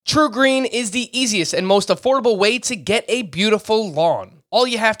True Green is the easiest and most affordable way to get a beautiful lawn. All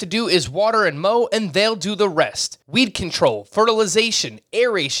you have to do is water and mow, and they'll do the rest. Weed control, fertilization,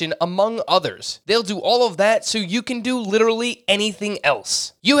 aeration, among others. They'll do all of that so you can do literally anything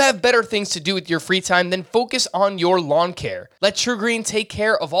else. You have better things to do with your free time than focus on your lawn care. Let True Green take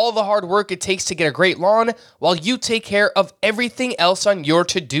care of all the hard work it takes to get a great lawn, while you take care of everything else on your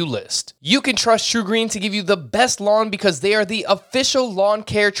to-do list. You can trust True Green to give you the best lawn because they are the official lawn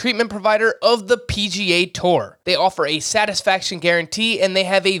care treatment provider of the PGA Tour. They offer a satisfaction guarantee, and they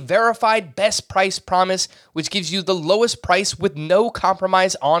have a verified best price promise, which gives you the lowest price with no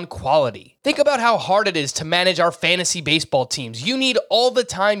compromise on quality. Think about how hard it is to manage our fantasy baseball teams. You need all the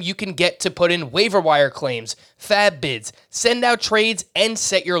time you can get to put in waiver wire claims, fab bids, send out trades, and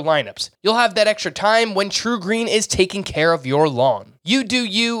set your lineups. You'll have that extra time when True Green is taking care of your lawn. You do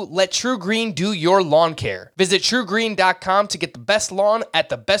you, let True Green do your lawn care. Visit truegreen.com to get the best lawn at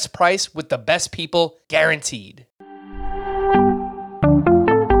the best price with the best people, guaranteed.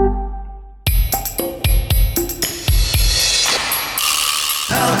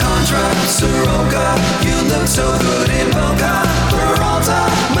 Alcantara, Soroka, you look so good in Boca. Peralta,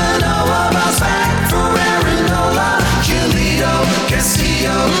 Manoa, bounce back for Aaron Nola. Giolito,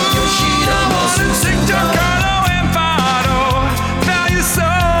 Castillo, Yoshida, Mosu, Carlo and Fado, value so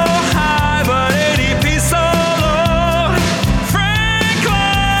high, but ADP so low. Frank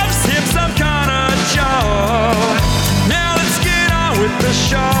Love's hip, some kind of Joe. Now let's get on with the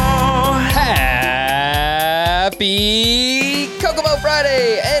show. Happy Kokomo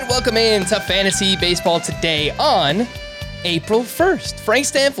Friday, and welcome in to Fantasy Baseball today on April 1st. Frank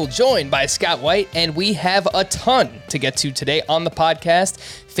Stanfield joined by Scott White, and we have a ton to get to today on the podcast.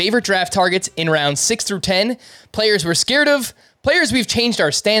 Favorite draft targets in rounds 6 through 10, players we're scared of, players we've changed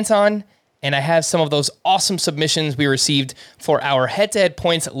our stance on, and I have some of those awesome submissions we received for our head-to-head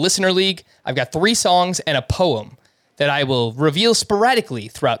points listener league. I've got 3 songs and a poem that I will reveal sporadically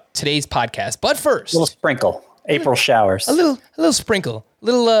throughout today's podcast. But first, A little sprinkle. April showers. a little sprinkle,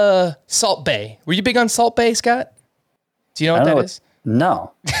 little Salt Bay. Were you big on Salt Bay, Scott? Do you know what that is?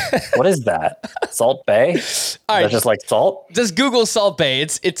 No. What is that? Salt Bay? All Is right, that just like salt? just Google Salt Bay.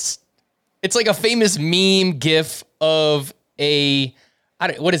 It's like a famous meme gif of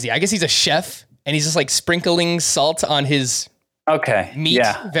what is he? I guess he's a chef, and he's just like sprinkling salt on his Okay. meat,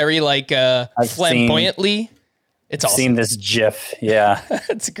 Yeah. very like flamboyantly. It's awesome. Seen this GIF. Yeah.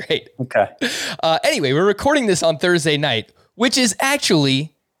 It's great. Okay. Anyway, we're recording this on Thursday night, which is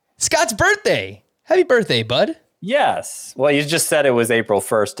actually Scott's birthday. Happy birthday, bud. Yes. Well, you just said it was April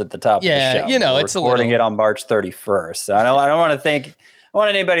 1st at the top Yeah, of the show. you know, We're it's a recording little- it on March 31st. So I don't want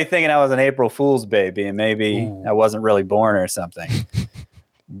anybody thinking I was an April Fool's baby and maybe I wasn't really born or something.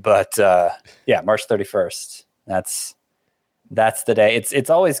 But yeah, March 31st. That's the day. It's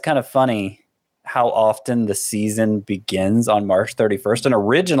always kind of funny how often the season begins on March 31st. And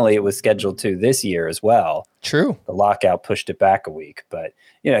originally it was scheduled to this year as well. True. The lockout pushed it back a week. But,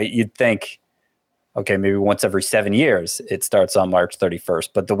 you know, you'd think, okay, maybe once every 7 years it starts on March 31st.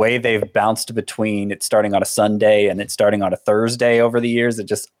 But the way they've bounced between it starting on a Sunday and it starting on a Thursday over the years, it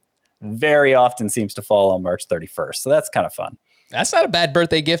just very often seems to fall on March 31st. So that's kind of fun. That's not a bad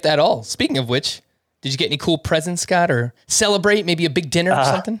birthday gift at all. Speaking of which, did you get any cool presents, Scott, or celebrate maybe a big dinner or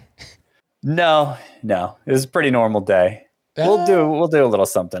something? No. It was a pretty normal day. We'll do a little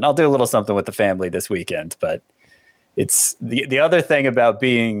something. I'll do a little something with the family this weekend, but it's the other thing about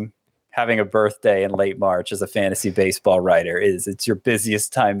having a birthday in late March as a fantasy baseball writer is it's your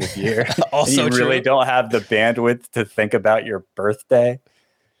busiest time of year. Also you really true. don't have the bandwidth to think about your birthday.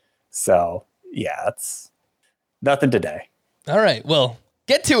 So yeah, it's nothing today. All right. Well,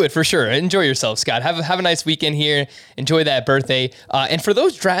 get to it for sure. Enjoy yourself, Scott. Have a nice weekend here. Enjoy that birthday. And for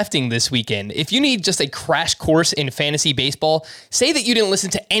those drafting this weekend, if you need just a crash course in fantasy baseball, say that you didn't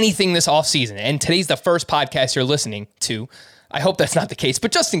listen to anything this offseason, and today's the first podcast you're listening to. I hope that's not the case,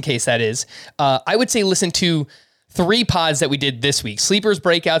 but just in case that is, I would say listen to 3 pods that we did this week. Sleepers,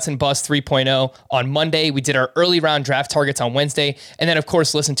 Breakouts, and Bust 3.0 on Monday. We did our early round draft targets on Wednesday. And then, of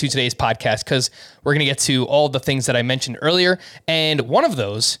course, listen to today's podcast because we're going to get to all the things that I mentioned earlier. And one of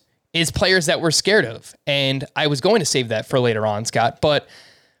those is players that we're scared of. And I was going to save that for later on, Scott, but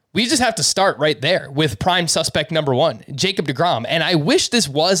we just have to start right there with prime suspect number 1, Jacob deGrom. And I wish this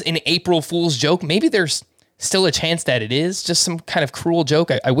was an April Fool's joke. Maybe there's still a chance that it is just some kind of cruel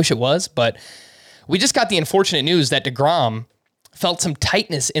joke. I wish it was, but we just got the unfortunate news that deGrom felt some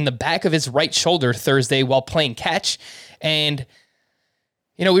tightness in the back of his right shoulder Thursday while playing catch. And,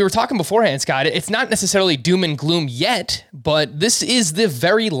 you know, we were talking beforehand, Scott, it's not necessarily doom and gloom yet, but this is the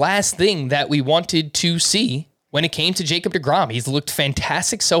very last thing that we wanted to see when it came to Jacob deGrom. He's looked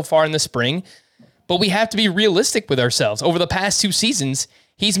fantastic so far in the spring, but we have to be realistic with ourselves. Over the past 2 seasons,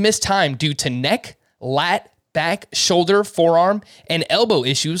 he's missed time due to neck, lat, back, shoulder, forearm, and elbow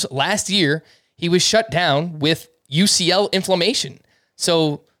issues. Last year, he was shut down with UCL inflammation.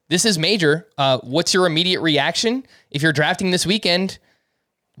 So this is major. What's your immediate reaction if you're drafting this weekend?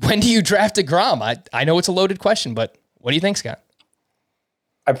 When do you draft deGrom? I know it's a loaded question, but what do you think, Scott?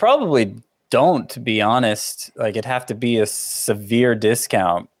 I probably don't, to be honest. Like, it'd have to be a severe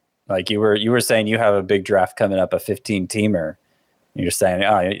discount. Like you were saying, you have a big draft coming up, a 15-teamer. You're saying,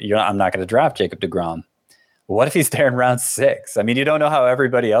 I'm not going to draft Jacob deGrom. What if he's there in round 6? I mean, you don't know how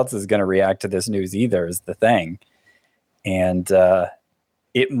everybody else is going to react to this news either, is the thing. And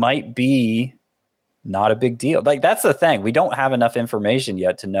it might be not a big deal. Like, that's the thing. We don't have enough information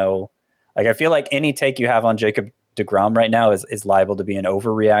yet to know. Like, I feel like any take you have on Jacob deGrom right now is liable to be an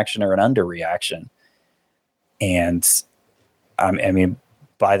overreaction or an underreaction. And I mean,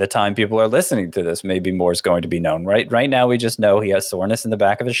 by the time people are listening to this, maybe more is going to be known. Right now, we just know he has soreness in the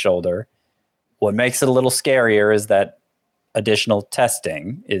back of his shoulder. What makes it a little scarier is that additional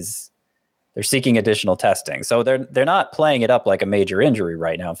testing they're seeking additional testing. So they're not playing it up like a major injury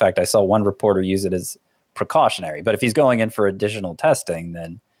right now. In fact, I saw one reporter use it as precautionary. But if he's going in for additional testing,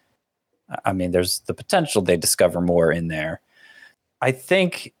 then, I mean, there's the potential they discover more in there. I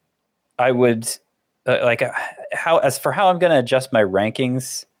think I would, how I'm going to adjust my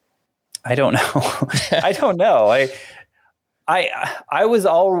rankings, I don't know. I don't know. I was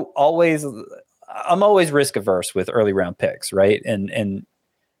always, I'm always risk averse with early round picks, right? And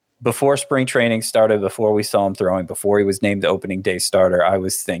before spring training started, before we saw him throwing, before he was named the opening day starter, I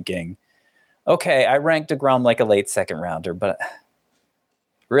was thinking, okay, I ranked deGrom like a late second rounder, but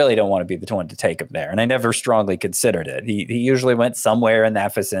really don't want to be the one to take him there. And I never strongly considered it. He usually went somewhere in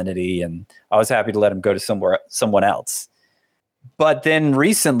that vicinity, and I was happy to let him go to someone else. But then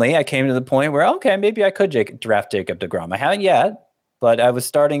recently I came to the point where, okay, maybe I could draft Jacob deGrom. I haven't yet, but I was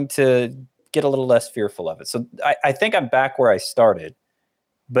starting to get a little less fearful of it. So I think I'm back where I started,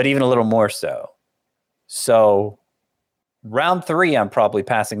 but even a little more so. So round 3, I'm probably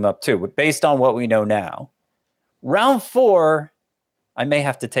passing him up too, but based on what we know now. Round 4, I may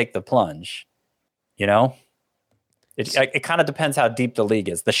have to take the plunge. You know, it kind of depends how deep the league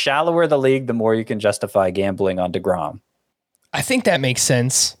is. The shallower the league, the more you can justify gambling on deGrom. I think that makes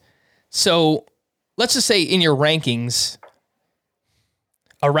sense. So let's just say in your rankings,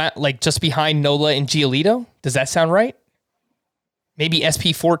 around like just behind Nola and Giolito, does that sound right? Maybe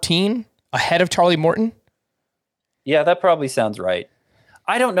SP14 ahead of Charlie Morton? Yeah, that probably sounds right.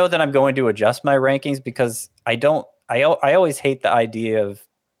 I don't know that I'm going to adjust my rankings because I always hate the idea of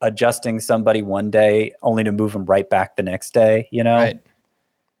adjusting somebody one day only to move them right back the next day, you know? Right.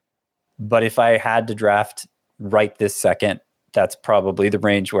 But if I had to draft right this second, that's probably the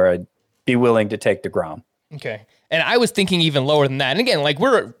range where I'd be willing to take deGrom. Okay. And I was thinking even lower than that. And again, like,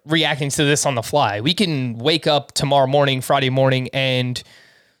 we're reacting to this on the fly. We can wake up tomorrow morning, Friday morning, and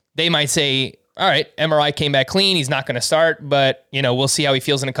they might say, all right, MRI came back clean. He's not going to start, but, you know, we'll see how he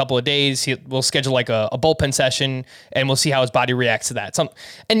feels in a couple of days. We'll schedule like a bullpen session, and we'll see how his body reacts to that.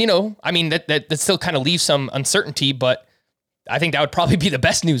 And, you know, I mean, that still kind of leaves some uncertainty, but I think that would probably be the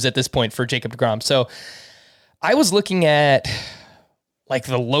best news at this point for Jacob deGrom. So I was looking at like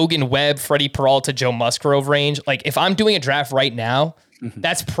the Logan Webb, Freddie Peralta, Joe Musgrove range. Like, if I'm doing a draft right now,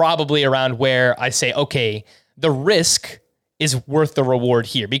 that's probably around where I say, okay, the risk is worth the reward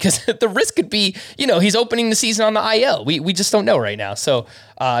here, because the risk could be, you know, he's opening the season on the IL. We just don't know right now. So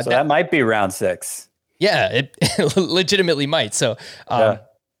that might be round 6. Yeah, it legitimately might. So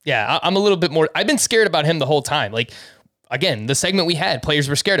yeah, I'm a little bit more, I've been scared about him the whole time. Like, again, the segment we had, players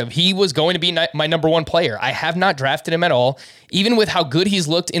we're scared of, he was going to be my number 1 player. I have not drafted him at all. Even with how good he's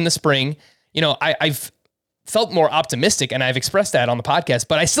looked in the spring, you know, I've felt more optimistic, and I've expressed that on the podcast,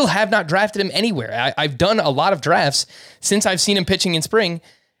 but I still have not drafted him anywhere. I've done a lot of drafts since I've seen him pitching in spring,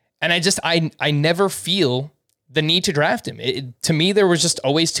 and I never feel the need to draft him. To me, there was just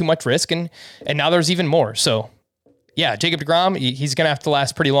always too much risk, and now there's even more. So yeah, Jacob deGrom, he's going to have to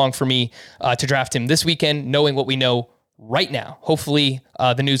last pretty long for me to draft him this weekend, knowing what we know right now. Hopefully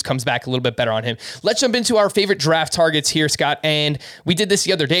the news comes back a little bit better on him. Let's jump into our favorite draft targets here, Scott. And we did this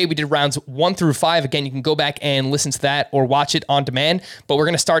the other day. We did rounds 1 through 5. Again, you can go back and listen to that or watch it on demand. But we're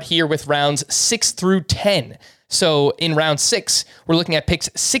going to start here with rounds 6 through 10. So in round 6, we're looking at picks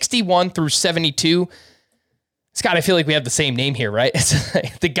 61 through 72. Scott, I feel like we have the same name here, right? It's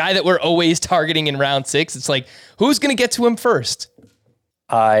like the guy that we're always targeting in round 6. It's like, who's going to get to him first?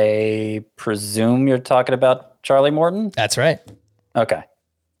 I presume you're talking about Charlie Morton? That's right. Okay.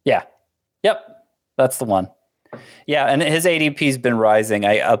 Yeah. Yep. That's the one. Yeah, and his ADP's been rising.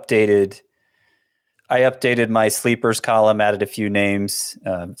 I updated my sleepers column, added a few names,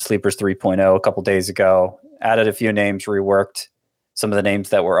 sleepers 3.0 a couple days ago, added a few names, reworked some of the names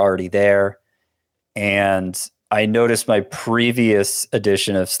that were already there. And I noticed my previous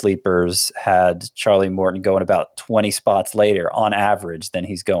edition of sleepers had Charlie Morton going about 20 spots later on average than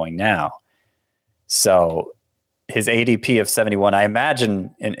he's going now. So his ADP of 71, I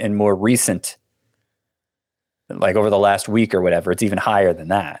imagine in more recent, like over the last week or whatever, it's even higher than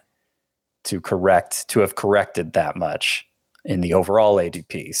that to have corrected that much in the overall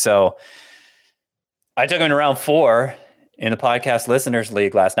ADP. So I took him in round 4 in the podcast listeners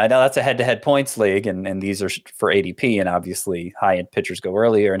league last night. Now that's a head-to-head points league, and these are for ADP, and obviously high-end pitchers go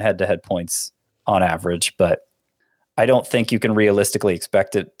earlier and head-to-head points on average, but I don't think you can realistically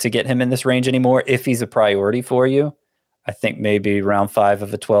expect it to get him in this range anymore if he's a priority for you. I think maybe round 5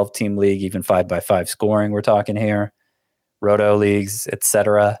 of a 12-team league, even 5x5 scoring, we're talking here, roto leagues,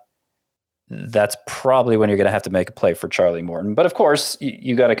 etc. That's probably when you're going to have to make a play for Charlie Morton. But of course,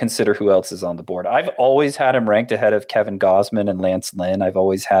 you got to consider who else is on the board. I've always had him ranked ahead of Kevin Gausman and Lance Lynn. I've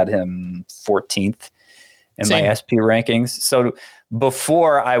always had him 14th in my SP rankings. So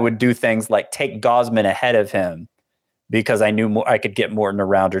before I would do things like take Gausman ahead of him, because I knew I could get Morton a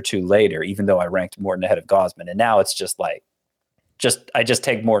round or 2 later, even though I ranked Morton ahead of Gausman. And now it's just like, I just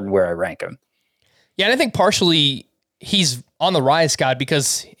take Morton where I rank him. Yeah, and I think partially he's on the rise, Scott,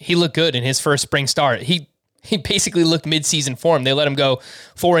 because he looked good in his first spring start. He basically looked mid-season form. They let him go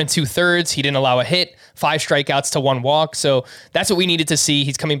 4 2/3. He didn't allow a hit, 5 strikeouts to 1 walk. So that's what we needed to see.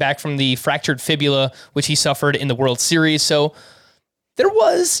 He's coming back from the fractured fibula, which he suffered in the World Series. So there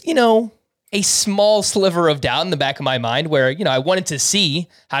was, a small sliver of doubt in the back of my mind where, I wanted to see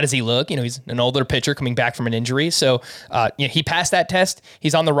how does he look. He's an older pitcher coming back from an injury. So he passed that test.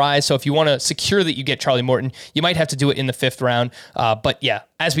 He's on the rise. So if you want to secure that you get Charlie Morton, you might have to do it in the 5th round. But yeah,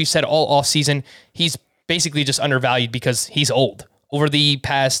 as we've said all off season, he's basically just undervalued because he's old. Over the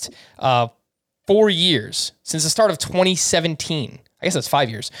past 4 years, since the start of 2017, I guess that's 5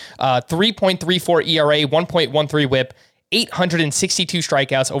 years, 3.34 ERA, 1.13 whip, 862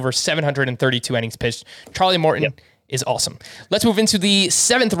 strikeouts, over 732 innings pitched. Charlie Morton is awesome. Let's move into the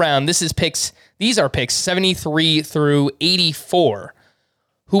 7th round. These are picks 73 through 84.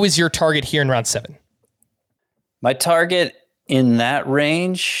 Who is your target here in round 7? My target in that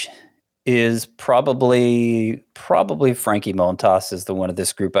range is probably Frankie Montas is the one of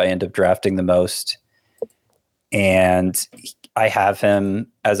this group I end up drafting the most. And I have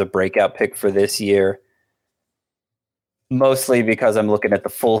him as a breakout pick for this year. Mostly because I'm looking at the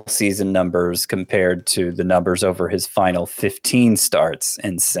full season numbers compared to the numbers over his final 15 starts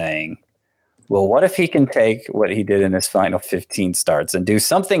and saying, well, what if he can take what he did in his final 15 starts and do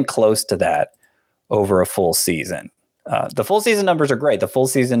something close to that over a full season? The full season numbers are great. The full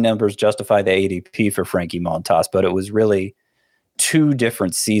season numbers justify the ADP for Frankie Montas, but it was really 2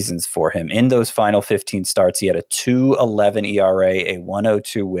 different seasons for him. In those final 15 starts, he had a 2.11 ERA, a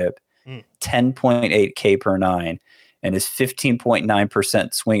 1.02 whip, 10.8 K per 9. And his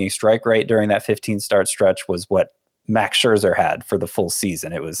 15.9% swinging strike rate during that 15 start stretch was what Max Scherzer had for the full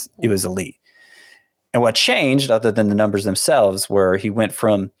season. It was elite. And what changed, other than the numbers themselves, were he went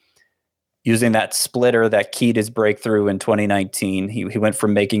from using that splitter that keyed his breakthrough in 2019. He went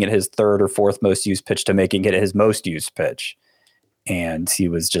from making it his 3rd or 4th most used pitch to making it his most used pitch. And he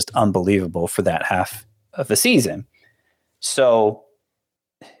was just unbelievable for that half of the season. So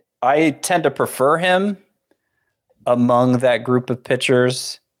I tend to prefer him among that group of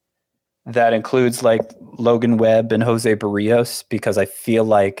pitchers that includes like Logan Webb and Jose Barrios, because I feel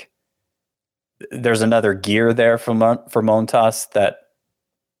like there's another gear there for Montas that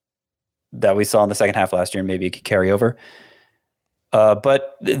we saw in the second half last year, and maybe it could carry over.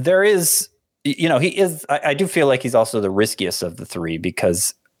 But there is, he is, I do feel like he's also the riskiest of the 3,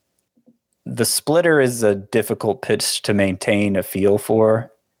 because the splitter is a difficult pitch to maintain a feel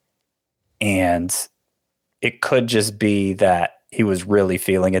for. And it could just be that he was really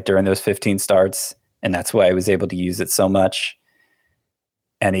feeling it during those 15 starts, and that's why he was able to use it so much.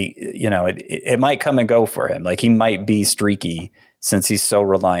 And he, it might come and go for him. Like, he might be streaky since he's so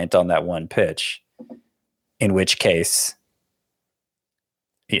reliant on that one pitch, in which case,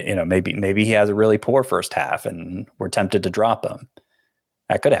 maybe he has a really poor first half and we're tempted to drop him.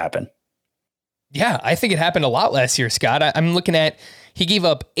 That could happen. Yeah, I think it happened a lot last year, Scott. I'm looking at, he gave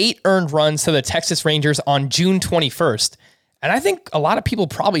up 8 earned runs to the Texas Rangers on June 21st. And I think a lot of people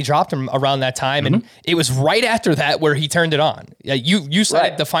probably dropped him around that time. And it was right after that where he turned it on. You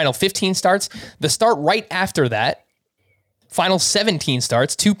cited the final 15 starts. The start right after that, final 17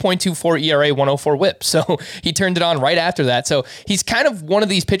 starts, 2.24 ERA, 104 whip. So he turned it on right after that. So he's kind of one of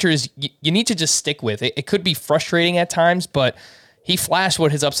these pitchers you need to just stick with. It could be frustrating at times, but he flashed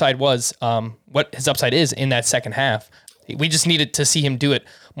what his upside was, what his upside is in that second half. We just needed to see him do it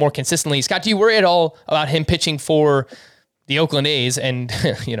more consistently. Scott, do you worry at all about him pitching for the Oakland A's and,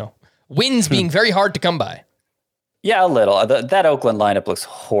 wins being very hard to come by? Yeah, a little. That Oakland lineup looks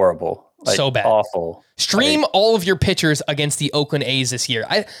horrible. So bad. Awful. Stream all of your pitchers against the Oakland A's this year.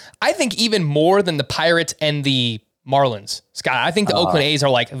 I think even more than the Pirates and the Marlins. Scott, I think the Oakland A's are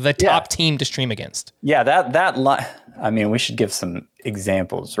like the top team to stream against. Yeah, that line. I mean, we should give some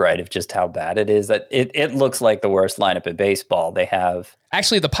examples, right, of just how bad it is. That it looks like the worst lineup in baseball. They have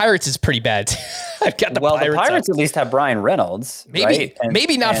actually the Pirates is pretty bad. I've got the Pirates at least have Brian Reynolds. Maybe right?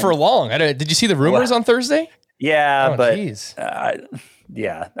 maybe not for long. Did you see the rumors on Thursday? Yeah, but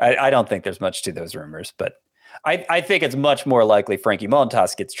I don't think there's much to those rumors, but I think it's much more likely Frankie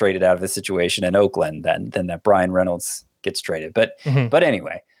Montas gets traded out of the situation in Oakland than that Brian Reynolds gets traded. But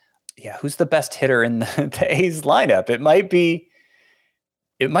anyway, yeah, who's the best hitter in the A's lineup? It might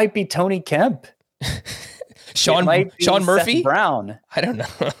be Tony Kemp. Sean Murphy? Seth Brown. I don't know.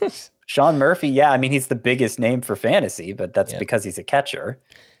 Sean Murphy, yeah, I mean he's the biggest name for fantasy, but that's because he's a catcher.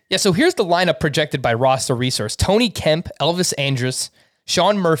 Yeah, so here's the lineup projected by Roster Resource. Tony Kemp, Elvis Andrus,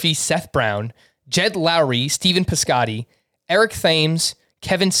 Sean Murphy, Seth Brown, Jed Lowry, Stephen Piscotty, Eric Thames,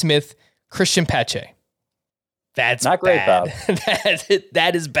 Kevin Smith, Christian Pache. That's not great, bad. Bob.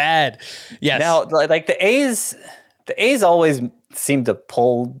 That is bad. Yes. Now, like the A's always seem to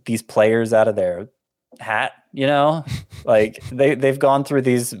pull these players out of their hat, like they've gone through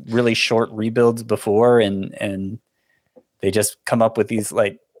these really short rebuilds before and they just come up with these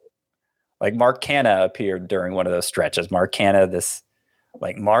like Mark Canha appeared during one of those stretches. Mark Canha, this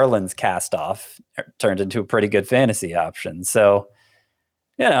like Marlins cast off, turned into a pretty good fantasy option. So,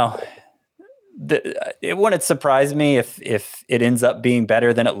 it wouldn't surprise me if it ends up being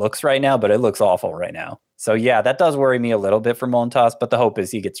better than it looks right now, but it looks awful right now. So yeah, that does worry me a little bit for Montas, but the hope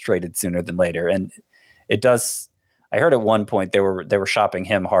is he gets traded sooner than later. And it does. I heard at one point they were shopping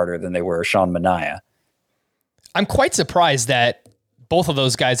him harder than they were Sean Manaea. I'm quite surprised that both of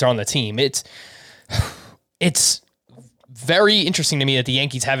those guys are on the team. It's very interesting to me that the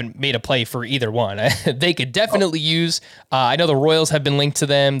Yankees haven't made a play for either one. They could definitely use, I know the Royals have been linked to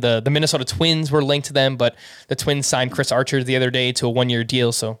them. The Minnesota Twins were linked to them, but the Twins signed Chris Archer the other day to a 1-year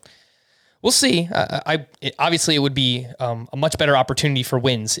deal. So we'll see. Obviously, it would be a much better opportunity for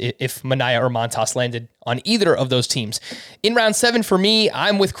wins if Manaea or Montas landed on either of those teams. In round 7 for me,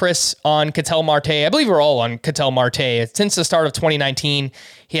 I'm with Chris on Ketel Marte. I believe we're all on Ketel Marte. Since the start of 2019,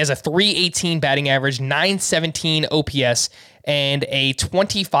 he has a .318 batting average, .917 OPS, and a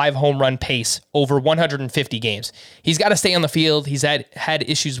 25 home run pace over 150 games. He's got to stay on the field. He's had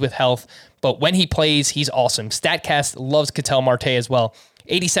issues with health, but when he plays, he's awesome. StatCast loves Ketel Marte as well.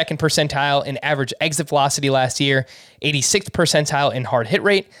 82nd percentile in average exit velocity last year, 86th percentile in hard hit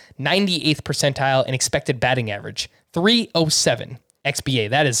rate, 98th percentile in expected batting average, 307 XBA.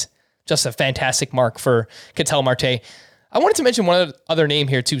 That is just a fantastic mark for Ketel Marte. I wanted to mention one other name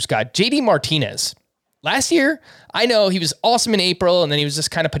here too, Scott. JD Martinez. Last year, I know he was awesome in April, and then he was just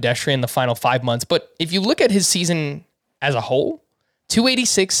kind of pedestrian the final 5 months. But if you look at his season as a whole,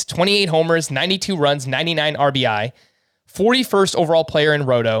 286, 28 homers, 92 runs, 99 RBI, 41st overall player in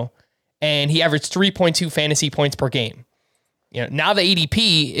Roto, and he averaged 3.2 fantasy points per game. Now the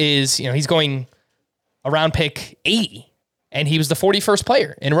ADP is, he's going around pick 80, and he was the 41st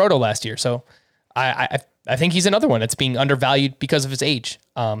player in Roto last year. So I think he's another one that's being undervalued because of his age.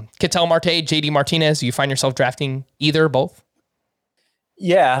 Ketel Marte, JD Martinez, do you find yourself drafting either or both?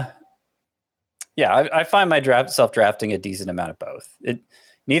 Yeah. Yeah, I find myself drafting a decent amount of both.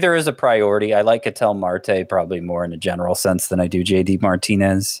 Neither is a priority. I like Ketel Marte probably more in a general sense than I do JD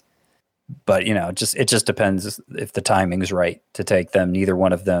Martinez. But, it just depends if the timing is right to take them. Neither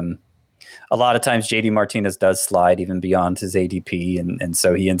one of them. A lot of times JD Martinez does slide even beyond his ADP, and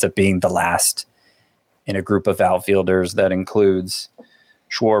so he ends up being the last in a group of outfielders that includes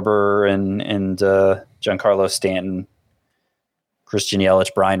Schwarber and Giancarlo Stanton, Christian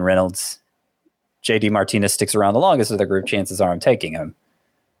Yelich, Brian Reynolds. JD Martinez sticks around the longest of the group. Chances are I'm taking him.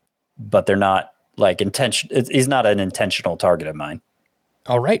 But they're not he's not an intentional target of mine.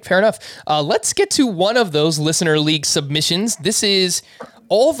 All right, fair enough. Let's get to one of those listener league submissions. This is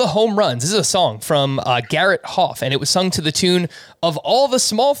All the Home Runs. This is a song from Garrett Hoff, and it was sung to the tune of All the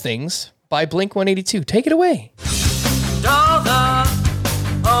Small Things by Blink-182. Take it away. All the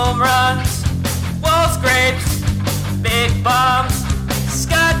home runs, wall scrapes, big bombs,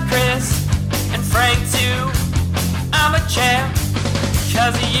 Scott, Chris, and Frank too. I'm a champ.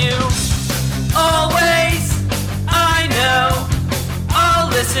 'Cause of you, always, I know, I'll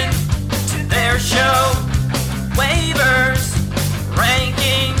listen to their show. Waivers,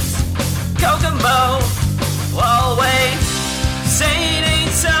 rankings, Kokomo, always, say it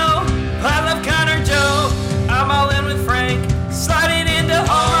ain't so. I love Connor Joe, I'm all in with Frank, sliding into home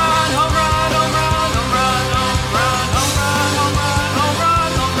run, home run, home run, home run, home run, home run, home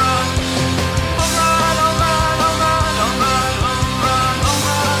run, home run, home run, home run, home run, home run, home run, home run,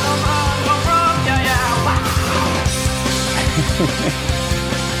 home run, home run, home run, yeah, yeah, wow.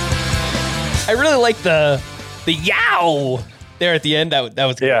 I really like the yow there at the end. That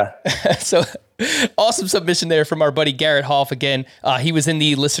was good. Yeah. So awesome submission there from our buddy Garrett Hoff. Again, he was in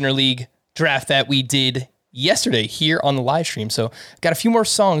the Listener League draft that we did yesterday here on the live stream. So got a few more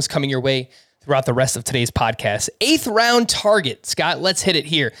songs coming your way throughout the rest of today's podcast. 8th round target. Scott, let's hit it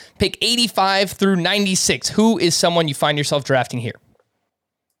here. Pick 85 through 96. Who is someone you find yourself drafting here?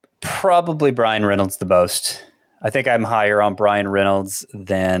 Probably Brian Reynolds the most. I think I'm higher on Brian Reynolds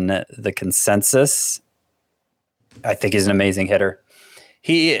than the consensus. I think he's an amazing hitter.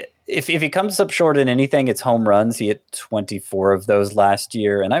 If he comes up short in anything, it's home runs. He hit 24 of those last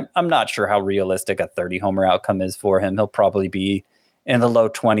year, and I'm not sure how realistic a 30 homer outcome is for him. He'll probably be in the low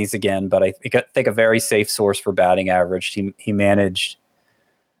 20s again, but I think a very safe source for batting average. He managed,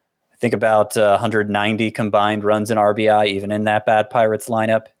 I think, about 190 combined runs in RBI, even in that bad Pirates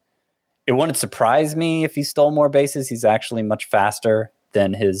lineup. It wouldn't surprise me if he stole more bases. He's actually much faster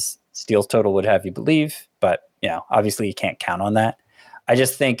than his steals total would have you believe, but obviously you can't count on that. I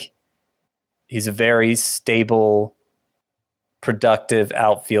just think he's a very stable, productive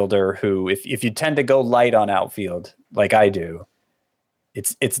outfielder who, if you tend to go light on outfield like I do,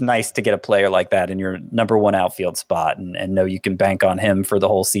 it's nice to get a player like that in your number one outfield spot and know you can bank on him for the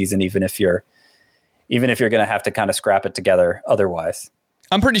whole season, even if you're going to have to kind of scrap it together otherwise.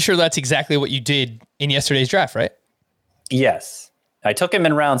 I'm pretty sure that's exactly what you did in yesterday's draft, right? Yes. I took him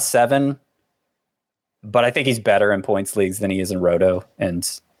in round 7, but I think he's better in points leagues than he is in Roto. And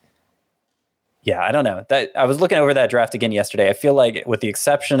yeah, I don't know. I was looking over that draft again yesterday. I feel like, with the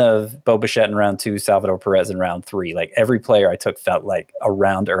exception of Bo Bichette in round 2, Salvador Perez in round 3, like every player I took felt like a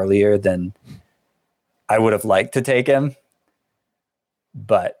round earlier than I would have liked to take him.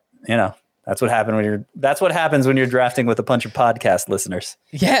 But that's what happens when you're drafting with a bunch of podcast listeners.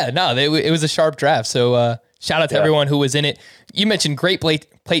 Yeah, no, it was a sharp draft. So shout out to everyone who was in it. You mentioned great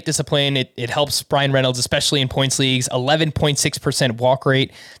plate discipline. It helps Brian Reynolds, especially in points leagues. 11.6% walk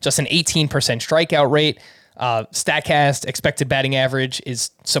rate, just an 18% strikeout rate. StatCast expected batting average is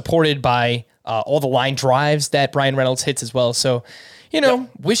supported by all the line drives that Brian Reynolds hits as well. So,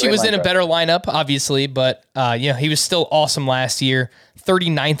 wish he was in a better lineup, obviously, but he was still awesome last year.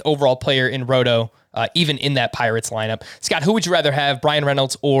 39th overall player in Roto, even in that Pirates lineup. Scott, who would you rather have, Brian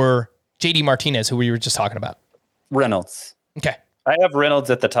Reynolds or JD Martinez, who we were just talking about? Reynolds. Okay. I have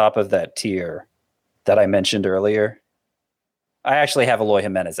Reynolds at the top of that tier that I mentioned earlier. I actually have Eloy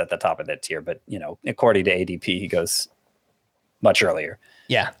Jimenez at the top of that tier, but according to ADP, he goes much earlier.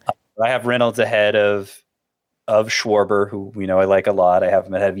 Yeah. I have Reynolds ahead of Schwarber, who I like a lot. I have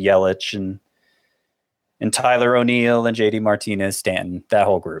him ahead of Yelich and Tyler O'Neill and JD Martinez, Stanton, that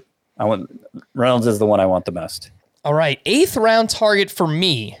whole group. Reynolds is the one I want the most. All right. 8th round target for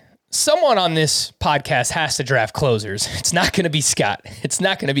me. Someone on this podcast has to draft closers. It's not going to be Scott. It's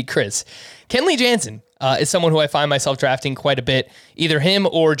not going to be Chris. Kenley Jansen is someone who I find myself drafting quite a bit. Either him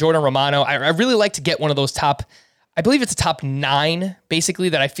or Jordan Romano. I really like to get one of those top, I believe it's a top 9, basically,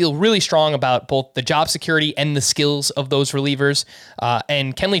 that I feel really strong about both the job security and the skills of those relievers.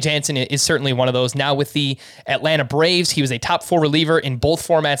 And Kenley Jansen is certainly one of those. Now with the Atlanta Braves, he was a top 4 reliever in both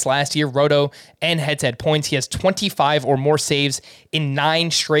formats last year, Roto and head-to-head points. He has 25 or more saves in 9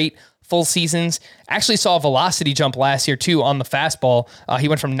 straight full seasons. Actually saw a velocity jump last year, too, on the fastball. He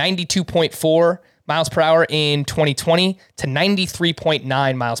went from 92.4 miles per hour in 2020 to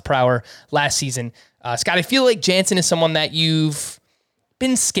 93.9 miles per hour last season. Scott, I feel like Jansen is someone that you've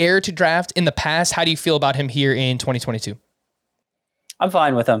been scared to draft in the past. How do you feel about him here in 2022? I'm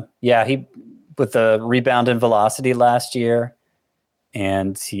fine with him. Yeah, he with the rebound in velocity last year,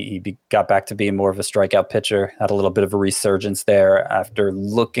 and he got back to being more of a strikeout pitcher. Had a little bit of a resurgence there after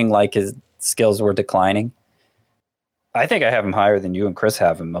looking like his skills were declining. I think I have him higher than you and Chris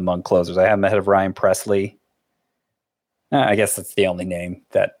have him among closers. I have him ahead of Ryan Presley. I guess that's the only name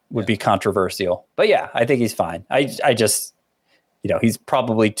that would be controversial. But yeah, I think he's fine. I just, he's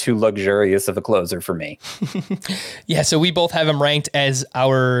probably too luxurious of a closer for me. Yeah, so we both have him ranked as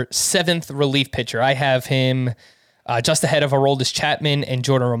our 7th relief pitcher. I have him just ahead of Aroldis Chapman and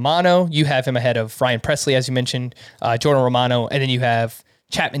Jordan Romano. You have him ahead of Ryan Presley, as you mentioned, Jordan Romano, and then you have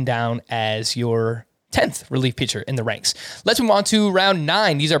Chapman down as your 10th relief pitcher in the ranks. Let's move on to round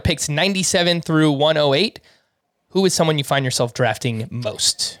 9. These are picks 97 through 108. Who is someone you find yourself drafting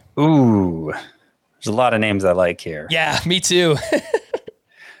most? Ooh, there's a lot of names I like here. Yeah, me too.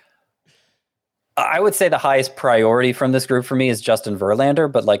 I would say the highest priority from this group for me is Justin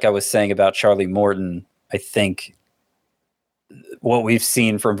Verlander, but like I was saying about Charlie Morton, I think what we've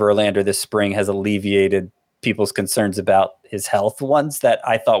seen from Verlander this spring has alleviated people's concerns about his health, ones that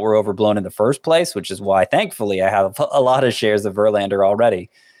I thought were overblown in the first place, which is why, thankfully, I have a lot of shares of Verlander already.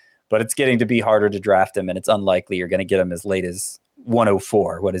 But it's getting to be harder to draft him, and it's unlikely you're going to get him as late as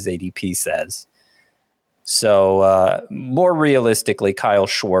 104, what his ADP says. So more realistically, Kyle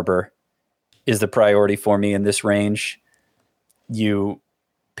Schwarber is the priority for me in this range. You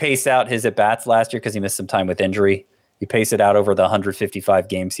pace out his at-bats last year because he missed some time with injury. You pace it out over the 155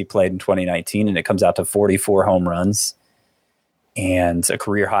 games he played in 2019, and it comes out to 44 home runs and a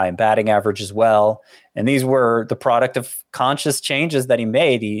career high in batting average as well. And these were the product of conscious changes that he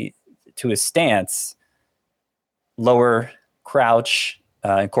made to his stance. Lower crouch,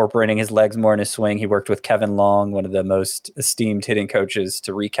 incorporating his legs more in his swing. He worked with Kevin Long, one of the most esteemed hitting coaches,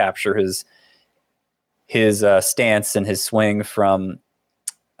 to recapture his stance and his swing from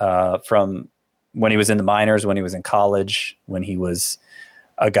when he was in the minors, when he was in college, when he was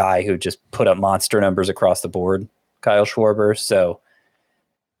a guy who just put up monster numbers across the board, Kyle Schwarber. So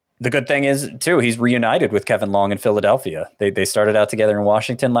the good thing is, too, he's reunited with Kevin Long in Philadelphia. They started out together in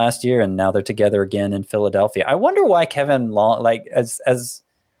Washington last year, and now they're together again in Philadelphia. I wonder why Kevin Long, he's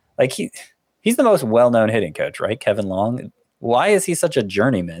the most well-known hitting coach, right? Kevin Long. Why is he such a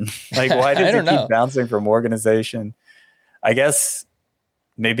journeyman? Like, why does he keep bouncing from organization? I guess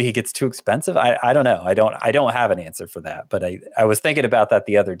maybe he gets too expensive. I don't know. I don't have an answer for that. But I was thinking about that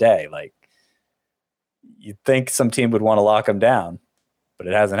the other day. Like, you'd think some team would want to lock him down, but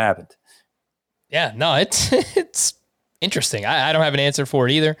it hasn't happened. Yeah, no, it's interesting. I don't have an answer for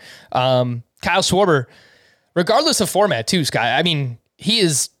it either. Kyle Schwarber, regardless of format too, Sky, I mean, he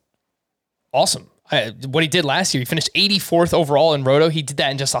is awesome. What he did last year, he finished 84th overall in Roto. He did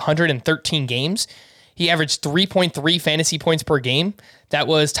that in just 113 games. He averaged 3.3 fantasy points per game. That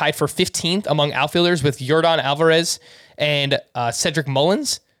was tied for 15th among outfielders with Yordan Alvarez and Cedric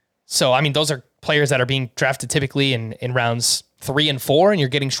Mullins. So, I mean, those are players that are being drafted typically in rounds 3 and 4, and you're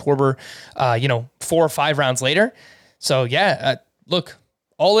getting Schwarber, 4 or 5 rounds later. So, yeah, look,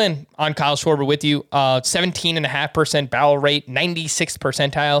 all in on Kyle Schwarber with you. 17.5% barrel rate, 96th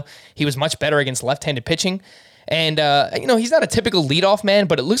percentile. He was much better against left-handed pitching. And, he's not a typical leadoff man,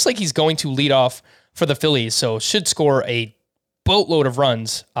 but it looks like he's going to lead off for the Phillies, so should score a boatload of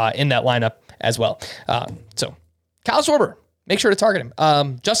runs in that lineup as well. So Kyle Schwarber, make sure to target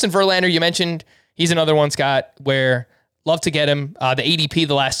him. Justin Verlander, you mentioned, he's another one, Scott, where love to get him. The ADP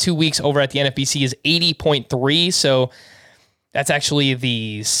the last 2 weeks over at the NFBC is 80.3, so that's actually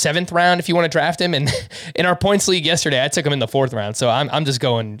the 7th round if you want to draft him. And in our points league yesterday, I took him in the 4th round, so I'm just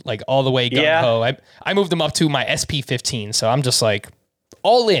going like all the way gung-ho. Yeah. I moved him up to my SP 15, so I'm just like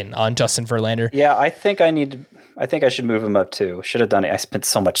all in on Justin Verlander. Yeah, I think I should move him up too. Should have done it. I spent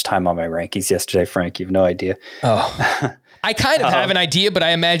so much time on my rankings yesterday, Frank. You have no idea. Oh, I kind of have an idea, but I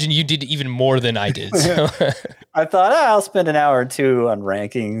imagine you did even more than I did. So. I thought I'll spend an hour or two on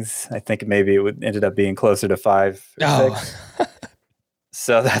rankings. I think maybe it ended up being closer to 5 or 6.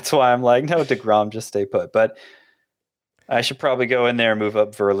 So that's why I'm like, no, DeGrom, just stay put. But I should probably go in there and move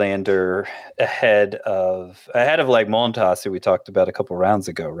up Verlander ahead of like Montas, who we talked about a couple rounds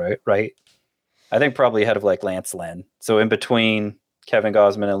ago, right? I think probably ahead of like Lance Lynn. So in between Kevin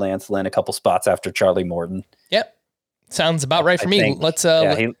Gausman and Lance Lynn, a couple spots after Charlie Morton. Yep. Sounds about right for me.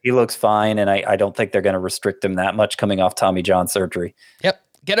 He looks fine, and I don't think they're going to restrict him that much coming off Tommy John surgery. Yep.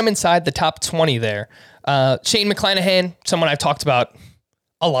 Get him inside the top 20 there. Shane McClanahan, someone I've talked about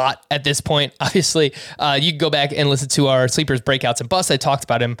a lot at this point. Obviously, you can go back and listen to our Sleepers, Breakouts, and Busts. I talked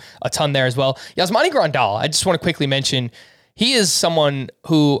about him a ton there as well. Yasmani Grandal, I just want to quickly mention, he is someone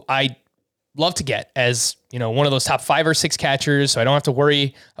who I love to get as, one of those top 5 or 6 catchers, so I don't have to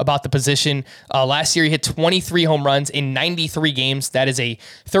worry about the position. Last year, he hit 23 home runs in 93 games. That is a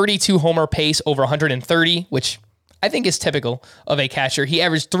 32 homer pace over 130, which I think is typical of a catcher. He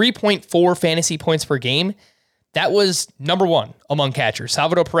averaged 3.4 fantasy points per game. That was number 1 among catchers.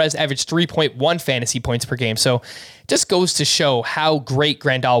 Salvador Perez averaged 3.1 fantasy points per game. So it just goes to show how great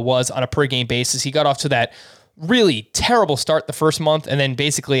Grandal was on a per game basis. He got off to that really terrible start the first month, and then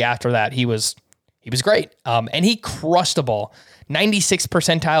basically after that, he was he was great. And he crushed the ball. 96th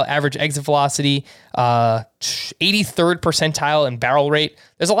percentile average exit velocity, 83rd percentile in barrel rate.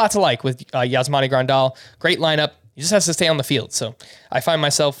 There's a lot to like with Yasmani Grandal. Great lineup. He just has to stay on the field. So I find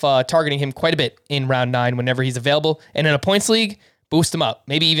myself targeting him quite a bit in round 9 whenever he's available. And in a points league, boost him up.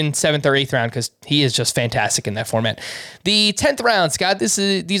 Maybe even 7th or 8th round because he is just fantastic in that format. The 10th round, Scott,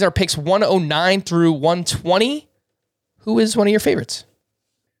 these are picks 109 through 120. Who is one of your favorites?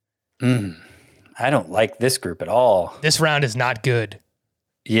 I don't like this group at all. This round is not good.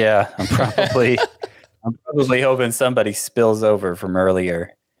 Yeah, I'm probably hoping somebody spills over from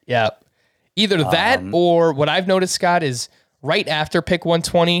earlier. Yeah. Either that or what I've noticed, Scott, is right after pick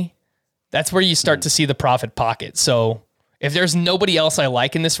 120, that's where you start to see the profit pocket. So if there's nobody else I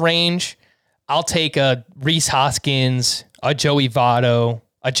like in this range, I'll take a Reese Hoskins, a Joey Votto,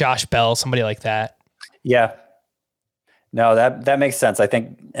 a Josh Bell, somebody like that. Yeah. No, that makes sense. I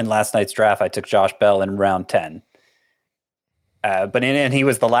think in last night's draft, I took Josh Bell in round 10. But he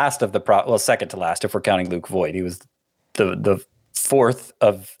was the last of the second to last if we're counting Luke Voigt. He was the fourth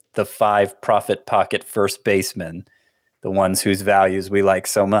of the 5 profit pocket first basemen, the ones whose values we like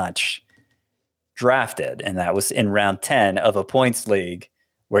so much, drafted. And that was in round 10 of a points league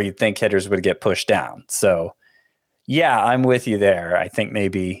where you'd think hitters would get pushed down. So yeah, I'm with you there. I think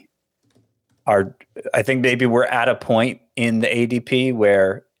maybe we're at a point in the ADP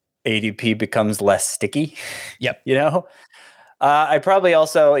where ADP becomes less sticky. Yep. I probably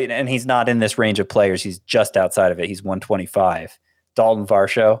also, and he's not in this range of players. He's just outside of it. He's 125. Dalton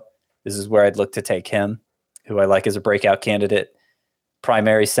Varsho. This is where I'd look to take him, who I like as a breakout candidate.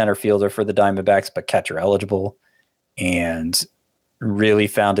 Primary center fielder for the Diamondbacks, but catcher eligible. And really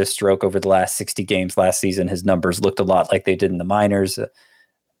found his stroke over the last 60 games last season. His numbers looked a lot like they did in the minors.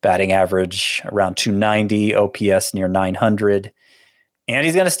 Batting average around 290, OPS near 900. And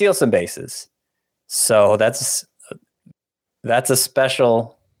he's going to steal some bases. So that's a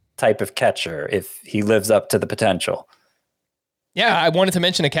special type of catcher if he lives up to the potential. Yeah, I wanted to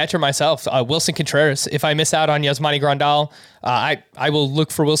mention a catcher myself, Wilson Contreras. If I miss out on Yasmani Grandal, I will look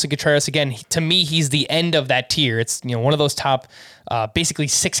for Wilson Contreras again. To me, he's the end of that tier. It's one of those top, basically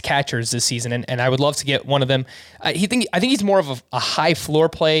 6 catchers this season, and I would love to get one of them. I think he's more of a high floor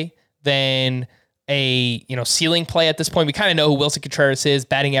play than a ceiling play at this point. We kind of know who Wilson Contreras is.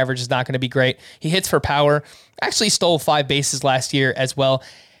 Batting average is not going to be great. He hits for power. Actually stole 5 bases last year as well.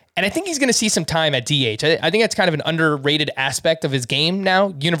 And I think he's going to see some time at DH. I think that's kind of an underrated aspect of his game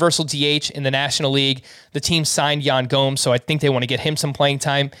now. Universal DH in the National League. The team signed Yan Gomes, so I think they want to get him some playing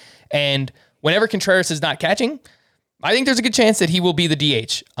time. And whenever Contreras is not catching, I think there's a good chance that he will be the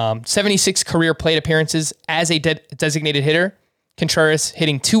DH. 76 career plate appearances as a designated hitter. Contreras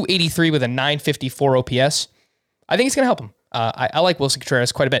hitting 283 with a 954 OPS. I think it's going to help him. I like Wilson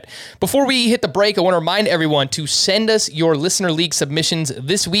Contreras quite a bit. Before we hit the break, I want to remind everyone to send us your Listener League submissions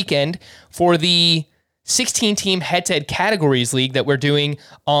this weekend for the 16-team head-to-head categories league that we're doing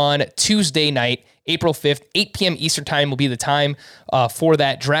on Tuesday night, April 5th. 8 p.m. Eastern time will be the time for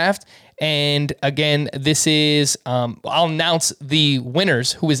that draft. And again, this is, I'll announce the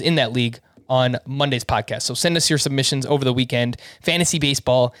winners who is in that league on Monday's podcast. So send us your submissions over the weekend,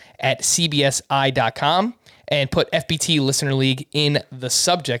 fantasybaseball@cbsi.com. and put FBT Listener League in the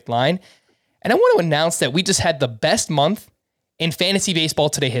subject line. And I want to announce that we just had the best month in Fantasy Baseball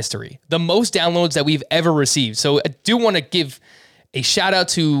Today history, the most downloads that we've ever received. So I do want to give a shout out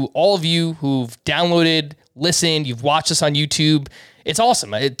to all of you who've downloaded, listened, you've watched us on YouTube. It's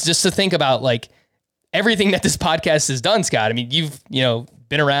awesome. It's just to think about like everything that this podcast has done, Scott. I mean, you've,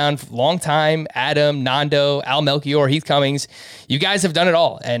 been around for a long time. Adam, Nando, Al Melchior, Heath Cummings. You guys have done it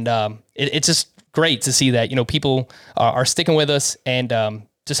all. And it's just great to see that, people are sticking with us and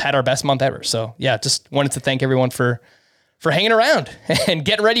just had our best month ever. So yeah, just wanted to thank everyone for hanging around and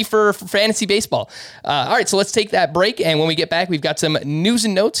getting ready for fantasy baseball. All right, so let's take that break. And when we get back, we've got some news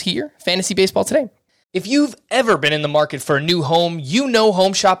and notes here. Fantasy Baseball Today. If you've ever been in the market for a new home,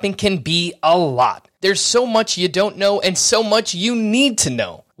 home shopping can be a lot. There's so much you don't know and so much you need to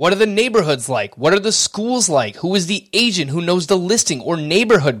know. What are the neighborhoods like? What are the schools like? Who is the agent who knows the listing or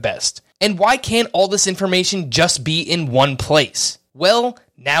neighborhood best? And why can't all this information just be in one place? Well,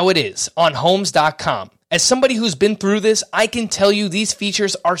 now it is on Homes.com. As somebody who's been through this, I can tell you these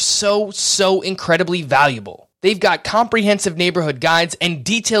features are so incredibly valuable. They've got comprehensive neighborhood guides and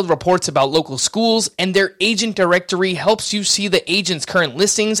detailed reports about local schools, and their agent directory helps you see the agent's current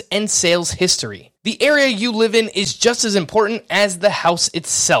listings and sales history. The area you live in is just as important as the house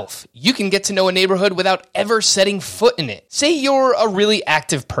itself. You can get to know a neighborhood without ever setting foot in it. Say you're a really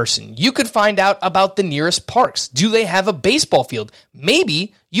active person. You could find out about the nearest parks. Do they have a baseball field?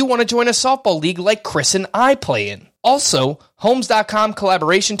 Maybe you want to join a softball league like Chris and I play in. Also, Homes.com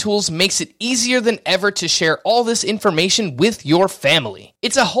collaboration tools makes it easier than ever to share all this information with your family.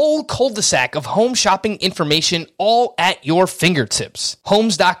 It's a whole cul-de-sac of home shopping information all at your fingertips.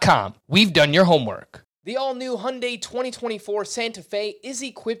 Homes.com. We've done your homework. The all-new Hyundai 2024 Santa Fe is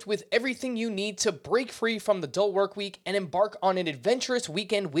equipped with everything you need to break free from the dull work week and embark on an adventurous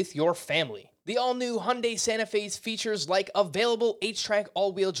weekend with your family. The all-new Hyundai Santa Fe's features like available H-Track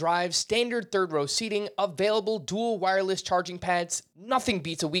all-wheel drive, standard third-row seating, available dual wireless charging pads. Nothing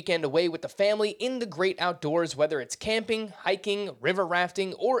beats a weekend away with the family in the great outdoors, whether it's camping, hiking, river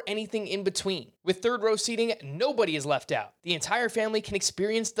rafting, or anything in between. With third-row seating, nobody is left out. The entire family can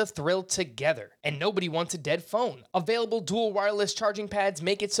experience the thrill together, and nobody wants a dead phone. Available dual wireless charging pads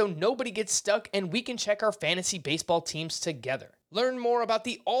make it so nobody gets stuck, and we can check our fantasy baseball teams together. Learn more about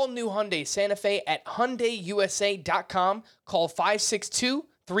the all-new Hyundai Santa Fe at HyundaiUSA.com. Call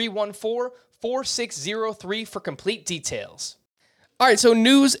 562-314-4603 for complete details. All right, so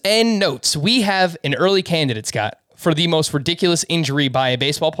news and notes. We have an early candidate, Scott, for the most ridiculous injury by a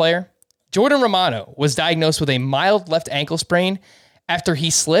baseball player. Jordan Romano was diagnosed with a mild left ankle sprain after he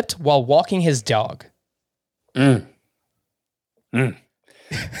slipped while walking his dog.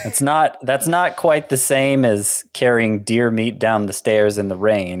 That's not quite the same as carrying deer meat down the stairs in the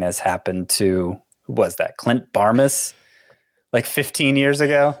rain as happened to, who was that? Clint Barmas, like 15 years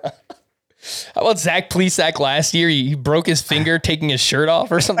ago. How about Zach Plesac last year? He broke his finger taking his shirt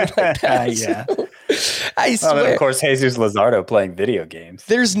off or something like that. Yeah. I swear. And of course, Jesus Luzardo playing video games.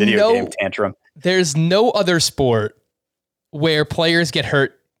 Game tantrum. There's no other sport where players get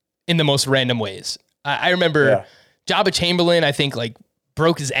hurt in the most random ways. I remember Jabba Chamberlain, I think, like,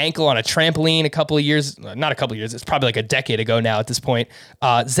 broke his ankle on a trampoline not a couple years, it's probably like a decade ago now at this point.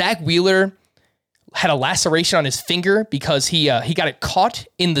 Zach Wheeler had a laceration on his finger because he got it caught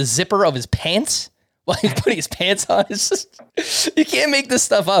in the zipper of his pants while he was putting his pants on. It's just, you can't make this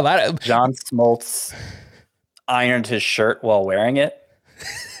stuff up. John Smoltz ironed his shirt while wearing it.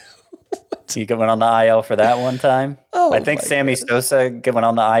 He went on the IL for that one time. I think Sammy Sosa went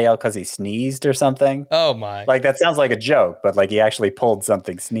on the IL because he sneezed or something. Oh my! Like, that sounds like a joke, but like he actually pulled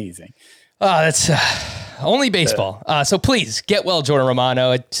something sneezing. Oh, that's only baseball. So please get well, Jordan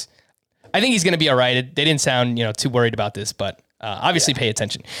Romano. I think he's going to be all right. They didn't sound too worried about this, but obviously pay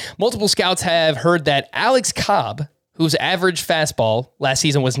attention. Multiple scouts have heard that Alex Cobb, whose average fastball last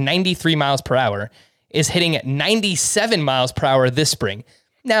season was 93 miles per hour, is hitting at 97 miles per hour this spring.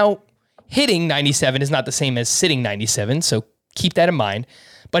 Now, hitting 97 is not the same as sitting 97, so keep that in mind.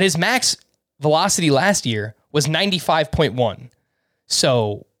 But his max velocity last year was 95.1.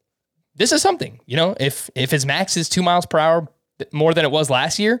 So this is something, if his max is 2 miles per hour more than it was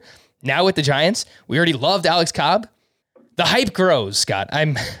last year, now with the Giants, we already loved Alex Cobb. The hype grows, Scott.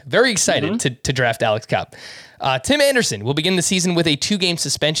 I'm very excited to draft Alex Cobb. Tim Anderson will begin the season with a 2-game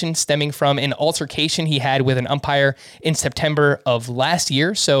suspension stemming from an altercation he had with an umpire in September of last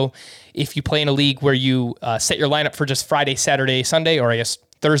year. So if you play in a league where you set your lineup for just Friday, Saturday, Sunday, or I guess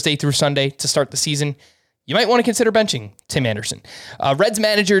Thursday through Sunday to start the season, you might want to consider benching Tim Anderson. Reds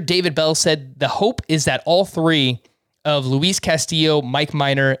manager David Bell said the hope is that all three of Luis Castillo, Mike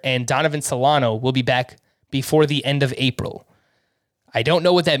Minor, and Donovan Solano will be back before the end of April. I don't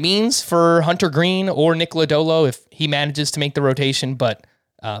know what that means for Hunter Green or Nick Lodolo if he manages to make the rotation, but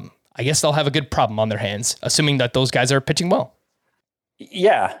I guess they'll have a good problem on their hands, assuming that those guys are pitching well.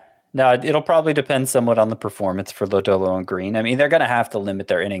 Yeah. No, it'll probably depend somewhat on the performance for Lodolo and Green. I mean, they're going to have to limit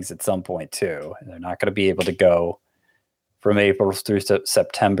their innings at some point, too. They're not going to be able to go from April through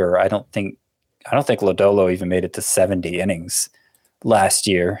September. I don't think Lodolo even made it to 70 innings last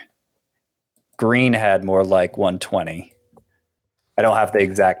year. Green had more like 120. I don't have the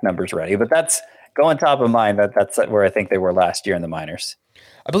exact numbers ready, but that's going top of mind. That's where I think they were last year in the minors.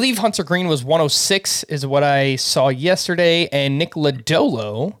 I believe Hunter Green was 106 is what I saw yesterday, and Nick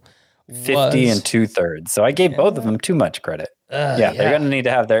Lodolo 50 and 2/3. So I gave both of them too much credit. They're going to need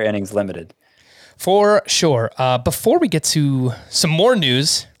to have their innings limited. For sure. Before we get to some more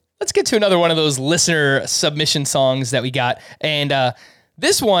news, let's get to another one of those listener submission songs that we got. And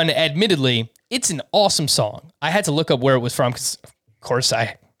this one, admittedly, it's an awesome song. I had to look up where it was from because, of course,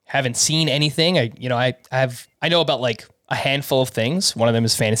 I haven't seen anything. I know about like a handful of things. One of them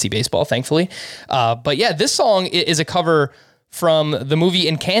is fantasy baseball, thankfully. But yeah, this song is a cover from the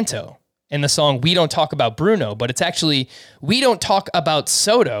movie Encanto and the song We Don't Talk About Bruno, but it's actually We Don't Talk About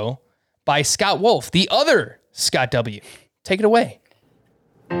Soto by Scott Wolf, the other Scott W. Take it away.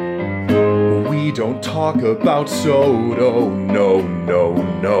 We don't talk about Soto, no, no,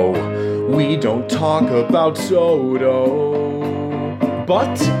 no. We don't talk about Soto.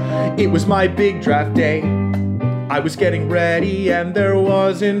 But it was my big draft day. I was getting ready and there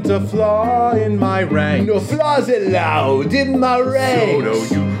wasn't a flaw in my ranks. No flaws allowed in my ranks.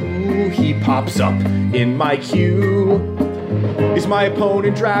 Soto, you, he pops up in my queue. Is my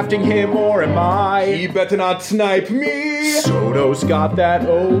opponent drafting him or am I? He better not snipe me. Soto's got that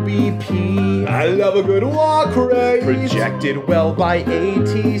OBP. I love a good walk rate. Projected well by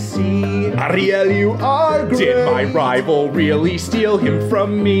ATC. Ariel, you are great. Did my rival really steal him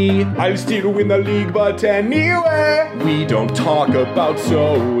from me? I'll still win the league, but anyway. We don't talk about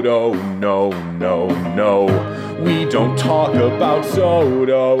Soto. No, no, no. We don't talk about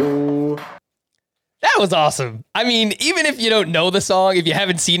Soto. That was awesome. I mean, even if you don't know the song, if you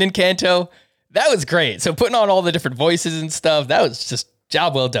haven't seen Encanto, that was great. So putting on all the different voices and stuff, that was just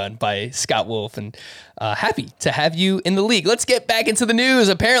job well done by Scott Wolf, and happy to have you in the league. Let's get back into the news.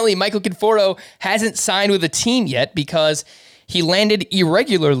 Apparently, Michael Conforto hasn't signed with a team yet because he landed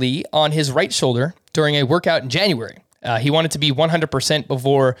irregularly on his right shoulder during a workout in January. He wanted to be 100%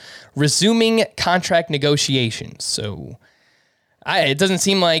 before resuming contract negotiations. So it doesn't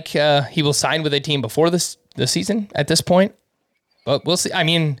seem like he will sign with a team before the season at this point, but we'll see. I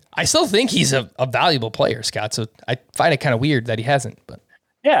mean, I still think he's a valuable player, Scott, so I find it kind of weird that he hasn't. But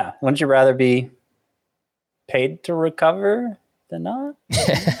yeah, wouldn't you rather be paid to recover than not?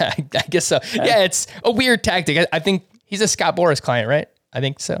 I guess so. Yeah, it's a weird tactic. I think he's a Scott Boras client, right? I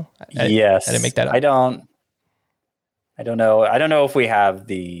think so. Yes. I didn't make that up. I don't know. I don't know if we have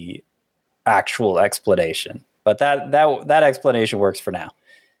the actual explanation. But that explanation works for now.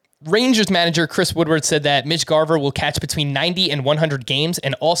 Rangers manager Chris Woodward said that Mitch Garver will catch between 90 and 100 games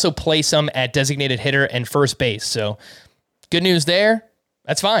and also play some at designated hitter and first base. So good news there.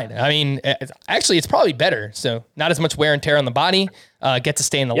 That's fine. I mean, actually, it's probably better. So not as much wear and tear on the body. Get to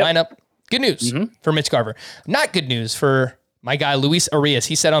stay in the lineup. Good news for Mitch Garver. Not good news for my guy, Luis Arias.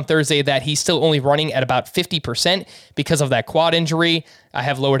 He said on Thursday that he's still only running at about 50% because of that quad injury. I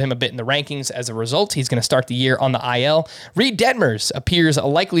have lowered him a bit in the rankings as a result. He's going to start the year on the IL. Reed Detmers appears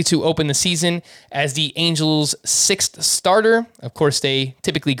likely to open the season as the Angels' sixth starter. Of course, they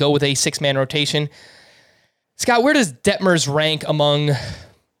typically go with a six-man rotation. Scott, where does Detmers rank among... All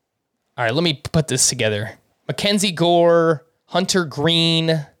right, let me put this together. Mackenzie Gore, Hunter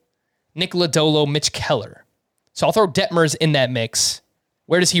Green, Nick Lodolo, Mitch Keller. So I'll throw Detmers in that mix.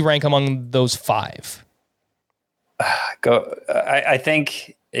 Where does he rank among those five? I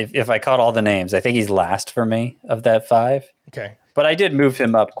think if I caught all the names, I think he's last for me of that five. Okay. But I did move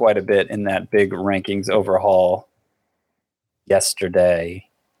him up quite a bit in that big rankings overhaul yesterday.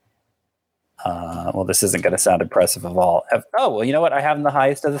 Well, this isn't going to sound impressive of all. Well, you know what? I have him the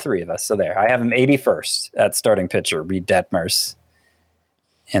highest of the three of us. So there. I have him 81st at starting pitcher, Reed Detmers.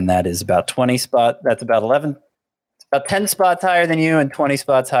 And that is about 20 spots. That's about 11. About 10 spots higher than you and 20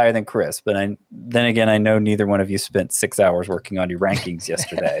 spots higher than Chris. But then again, I know neither one of you spent 6 hours working on your rankings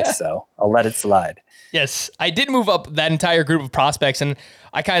yesterday, so I'll let it slide. Yes, I did move up that entire group of prospects, and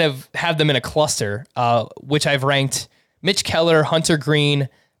I kind of have them in a cluster, which I've ranked Mitch Keller, Hunter Green,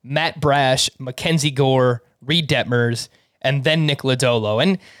 Matt Brash, Mackenzie Gore, Reed Detmers, and then Nick Lodolo.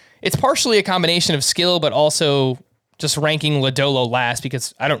 And it's partially a combination of skill, but also just ranking Lodolo last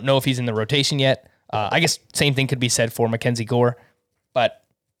because I don't know if he's in the rotation yet. I guess same thing could be said for Mackenzie Gore. But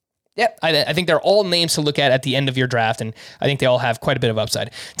yeah, I think they're all names to look at the end of your draft, and I think they all have quite a bit of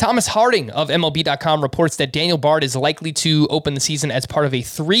upside. Thomas Harding of MLB.com reports that Daniel Bard is likely to open the season as part of a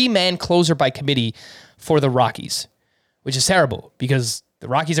three-man closer by committee for the Rockies, which is terrible because the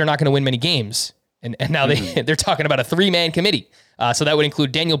Rockies are not going to win many games, and now they're talking about a three-man committee. So that would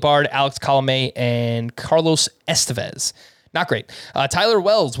include Daniel Bard, Alex Colomé, and Carlos Estevez. Not great. Tyler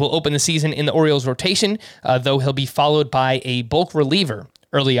Wells will open the season in the Orioles rotation, though he'll be followed by a bulk reliever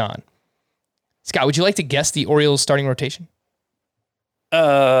early on. Scott, would you like to guess the Orioles starting rotation?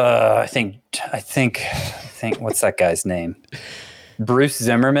 I think what's that guy's name? Bruce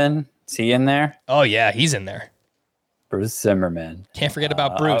Zimmerman. Is he in there? Oh yeah, he's in there. Bruce Zimmerman. Can't forget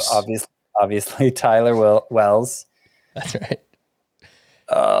about Bruce. Obviously Tyler Wells. That's right.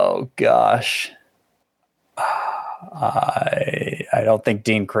 Oh gosh. I don't think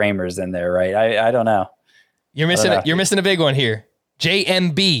Dean Kramer's in there, right? I don't know. You're missing a big one here.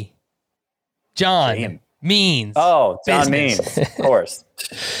 JMB. John Means. Oh, John Means, of course.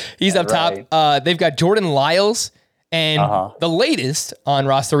 He's up top. They've got Jordan Lyles And the latest on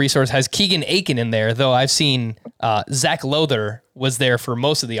roster resource has Keegan Aiken in there, though I've seen Zach Lother was there for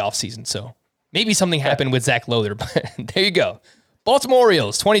most of the offseason. So maybe something happened with Zach Lother, but there you go. Baltimore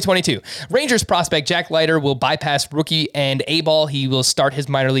Orioles 2022. Rangers prospect Jack Leiter will bypass rookie and A-ball. He will start his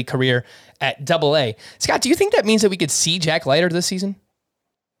minor league career at Double-A. Scott, do you think that means that we could see Jack Leiter this season?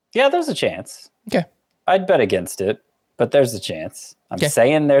 Yeah, there's a chance. Okay. I'd bet against it, but there's a chance. I'm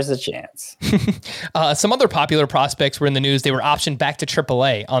saying there's a chance. Some other popular prospects were in the news. They were optioned back to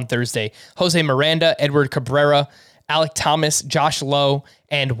AAA on Thursday. Jose Miranda, Edward Cabrera, Alec Thomas, Josh Lowe,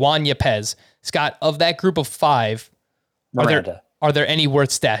 and Juan Yepez. Scott, of that group of 5, are there any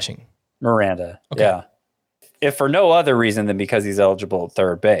worth stashing? Miranda, yeah. If for no other reason than because he's eligible at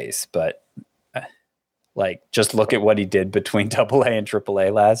third base, but just look at what he did between AA and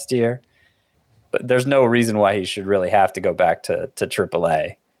AAA last year. But there's no reason why he should really have to go back to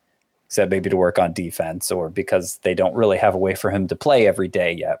AAA, except maybe to work on defense or because they don't really have a way for him to play every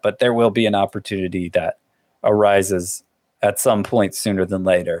day yet. But there will be an opportunity that arises at some point sooner than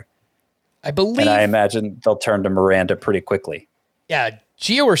later. I believe. And I imagine they'll turn to Miranda pretty quickly. Yeah,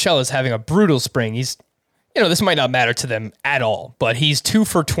 Gio Urshela is having a brutal spring. He's, this might not matter to them at all, but he's 2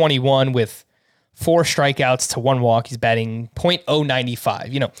 for 21 with 4 strikeouts to 1 walk. He's batting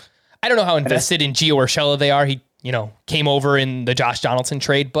 .095. I don't know how invested in Gio Urshela they are. He, came over in the Josh Donaldson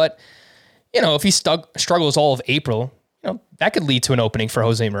trade, but, if he struggles all of April, that could lead to an opening for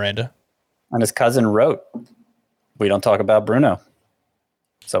Jose Miranda. And his cousin wrote, we don't talk about Bruno.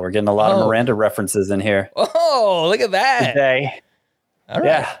 So we're getting a lot of Miranda references in here. Oh, look at that. Today. All right.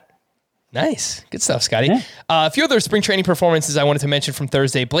 Yeah. Nice. Good stuff, Scotty. Yeah. A few other spring training performances I wanted to mention from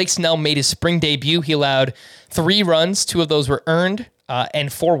Thursday. Blake Snell made his spring debut. He allowed 3 runs. 2 of those were earned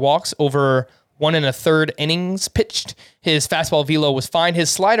and 4 walks over 1 1/3 innings pitched. His fastball velo was fine. His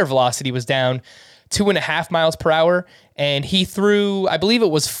slider velocity was down 2.5 miles per hour. And he threw, I believe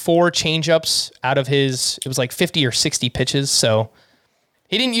it was 4 changeups out of it was like 50 or 60 pitches. So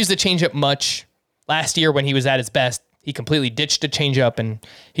he didn't use the changeup much. Last year when he was at his best, he completely ditched a changeup and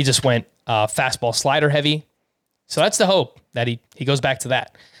he just went fastball slider heavy. So that's the hope that he goes back to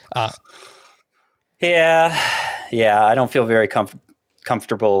that. Yeah. I don't feel very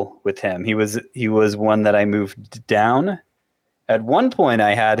comfortable with him. He was one that I moved down. At one point,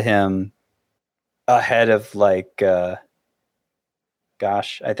 I had him ahead of I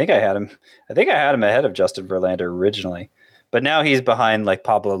think I had him ahead of Justin Verlander originally, but now he's behind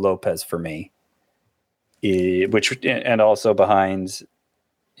Pablo Lopez for me. And also behind,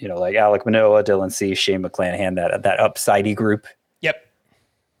 Alek Manoah, Dylan Cease, Shane McClanahan, that upsidey group. Yep.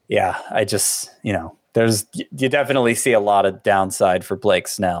 Yeah, I just, you definitely see a lot of downside for Blake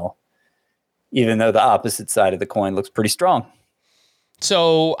Snell, even though the opposite side of the coin looks pretty strong.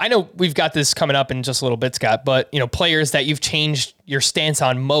 So I know we've got this coming up in just a little bit, Scott, but, players that you've changed your stance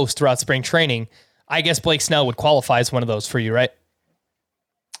on most throughout spring training, I guess Blake Snell would qualify as one of those for you, right?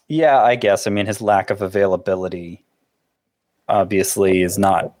 Yeah, I guess. I mean, his lack of availability obviously is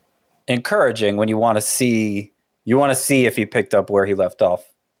not encouraging when you want to see if he picked up where he left off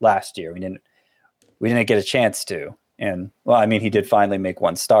last year. We didn't get a chance to. And he did finally make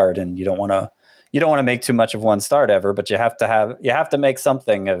one start, and you don't want to make too much of one start ever, but you have to make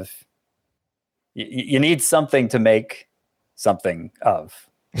something of. You need something to make something of.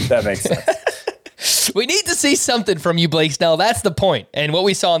 If that makes sense. We need to see something from you, Blake Snell. That's the point. And what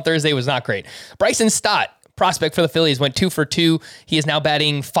we saw on Thursday was not great. Bryson Stott, prospect for the Phillies, went 2 for 2. He is now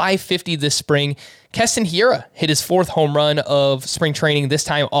batting .550 this spring. Keston Hiura hit his 4th home run of spring training, this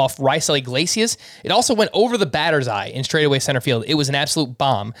time off Raisel Iglesias. It also went over the batter's eye in straightaway center field. It was an absolute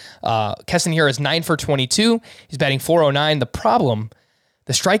bomb. Keston Hiura is 9 for 22. He's batting .409. The problem,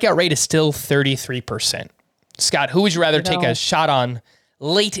 the strikeout rate is still 33%. Scott, who would you rather take a shot on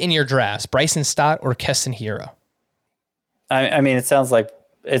late in your drafts, Bryson Stott or Keston Hiura? I mean, it sounds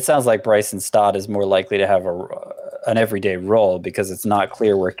like Bryson Stott is more likely to have an everyday role because it's not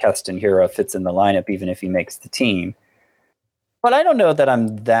clear where Keston Hiura fits in the lineup, even if he makes the team. But I don't know that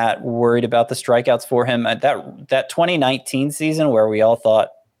I'm that worried about the strikeouts for him. That 2019 season where we all thought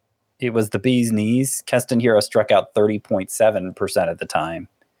it was the bee's knees, Keston Hiura struck out 30.7% of the time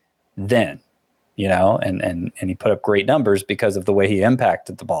then. And he put up great numbers because of the way he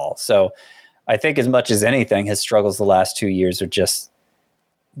impacted the ball. So I think as much as anything, his struggles the last 2 years are just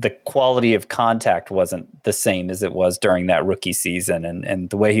the quality of contact wasn't the same as it was during that rookie season. And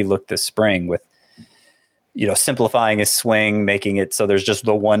the way he looked this spring with, simplifying his swing, making it so there's just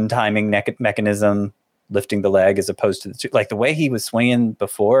the one timing mechanism, lifting the leg as opposed to the two. Like the way he was swinging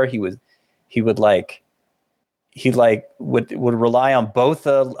before, he would rely on both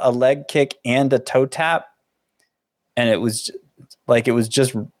a leg kick and a toe tap. and it was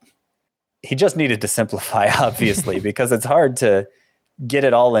just he just needed to simplify, obviously, because it's hard to get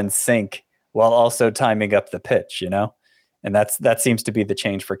it all in sync while also timing up the pitch, and that seems to be the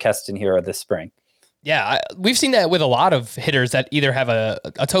change for Keston Hiura this spring. Yeah, we've seen that with a lot of hitters that either have a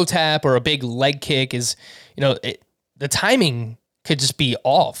toe tap or a big leg kick. Is the timing could just be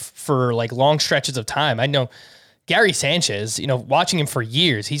off for like long stretches of time. I know Gary Sanchez, watching him for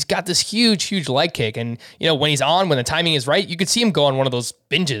years, he's got this huge leg kick. And, when he's on, when the timing is right, you could see him go on one of those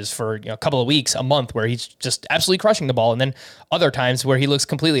binges for a couple of weeks, a month, where he's just absolutely crushing the ball. And then other times where he looks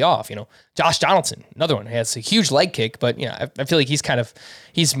completely off. Josh Donaldson, another one, he has a huge leg kick, but I feel like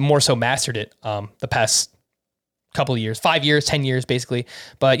he's more so mastered it the past couple of years, 5 years, 10 years, basically.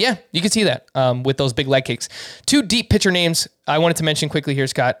 But yeah, you can see that with those big leg kicks. Two deep pitcher names I wanted to mention quickly here,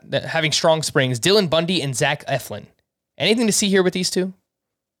 Scott, that having strong springs, Dylan Bundy and Zach Eflin. Anything to see here with these two?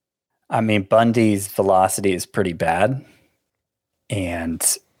 I mean, Bundy's velocity is pretty bad. And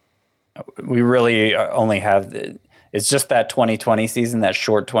we really only have, it's just that 2020 season, that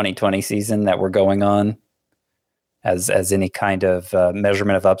short 2020 season that we're going on as any kind of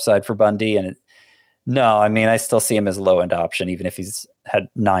measurement of upside for Bundy. And no, I mean, I still see him as a low-end option, even if he's had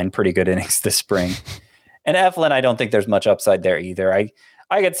 9 pretty good innings this spring. And Eflin, I don't think there's much upside there either. I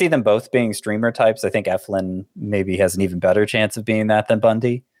could see them both being streamer types. I think Eflin maybe has an even better chance of being that than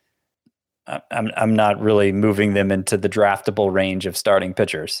Bundy. I'm not really moving them into the draftable range of starting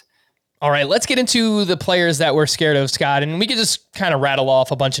pitchers. All right, let's get into the players that we're scared of, Scott, and we could just kind of rattle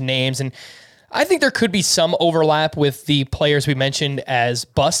off a bunch of names. And I think there could be some overlap with the players we mentioned as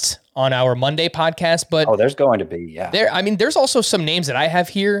busts on our Monday podcast, but there's going to be, yeah. There's also some names that I have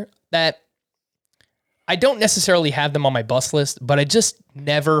here that I don't necessarily have them on my bust list, but I just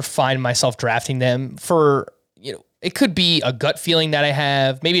never find myself drafting them for, it could be a gut feeling that I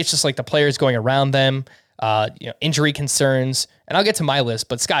have. Maybe it's just like the players going around them, injury concerns, and I'll get to my list.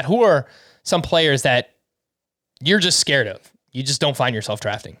 But Scott, who are some players that you're just scared of? You just don't find yourself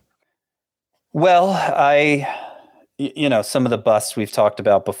drafting? Well, some of the busts we've talked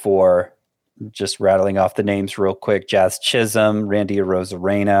about before, just rattling off the names real quick: Jazz Chisholm, Randy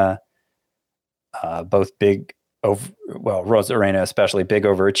Arozarena, both big, Arozarena especially big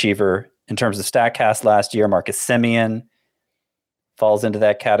overachiever in terms of StatCast last year. Marcus Semien falls into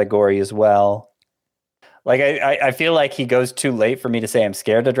that category as well. Like I feel like he goes too late for me to say I'm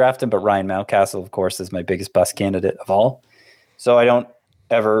scared to draft him, but Ryan Mountcastle, of course, is my biggest bust candidate of all. So I don't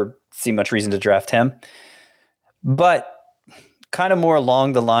ever see much reason to draft him. But kind of more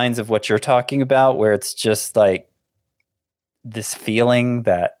along the lines of what you're talking about, where it's just like this feeling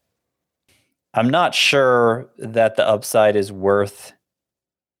that I'm not sure that the upside is worth.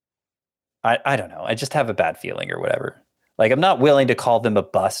 I don't know. I just have a bad feeling or whatever. Like, I'm not willing to call them a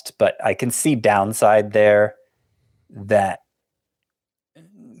bust, but I can see downside there that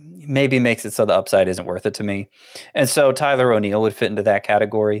maybe makes it so the upside isn't worth it to me. And so Tyler O'Neill would fit into that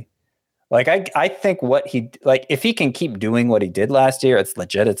category. Like, I think if he can keep doing what he did last year, it's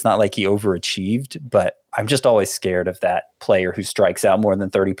legit. It's not like he overachieved, but I'm just always scared of that player who strikes out more than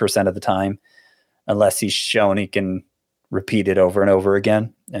 30% of the time, unless he's shown he can repeat it over and over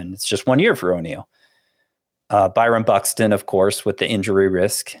again. And it's just 1 year for O'Neill. Byron Buxton, of course, with the injury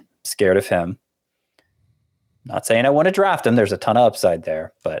risk, scared of him. Not saying I want to draft him. There's a ton of upside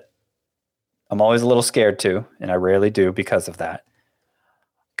there, but I'm always a little scared too, and I rarely do because of that.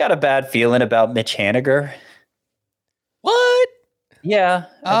 Got a bad feeling about Mitch Haniger. What? Yeah.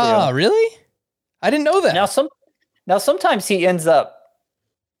 Oh, really? I didn't know that. Now sometimes he ends up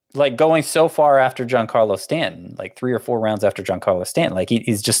like going so far after Giancarlo Stanton, like 3 or 4 rounds after Giancarlo Stanton, like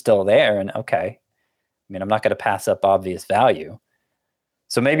he's just still there. And okay, I mean, I'm not going to pass up obvious value.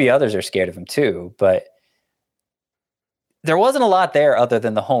 So maybe others are scared of him too, but there wasn't a lot there other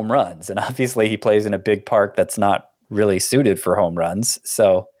than the home runs. And obviously he plays in a big park that's not really suited for home runs.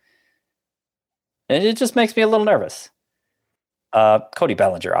 So it just makes me a little nervous. Cody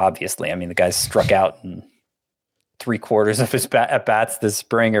Bellinger, obviously. I mean, the guy's struck out in 3/4 of his at-bats this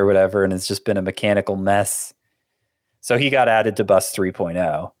spring or whatever, and it's just been a mechanical mess. So he got added to Bust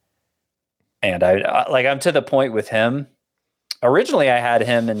 3.0. And I'm to the point with him. Originally, I had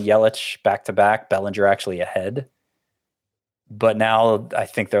him and Yelich back-to-back, Bellinger actually ahead. But now I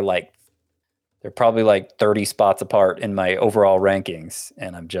think they're probably like 30 spots apart in my overall rankings.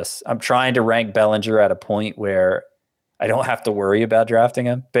 And I'm trying to rank Bellinger at a point where I don't have to worry about drafting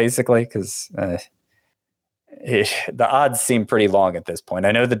him, basically, because the odds seem pretty long at this point.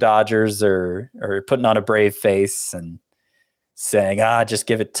 I know the Dodgers are putting on a brave face and saying, just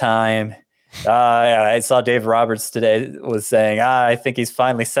give it time. Yeah, I saw Dave Roberts today was saying, I think he's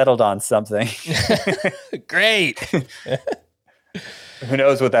finally settled on something. Great. Who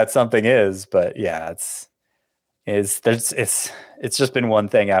knows what that something is, but yeah, it's just been one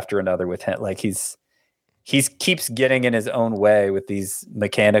thing after another with him. Like he keeps getting in his own way with these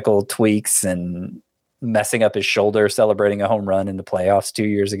mechanical tweaks and messing up his shoulder, celebrating a home run in the playoffs 2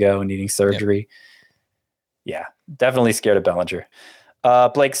 years ago and needing surgery. Yeah, definitely scared of Bellinger.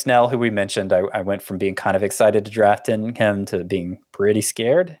 Blake Snell, who we mentioned, I went from being kind of excited to draft him to being pretty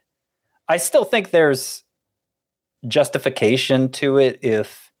scared. I still think there's justification to it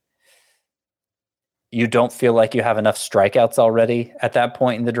if you don't feel like you have enough strikeouts already at that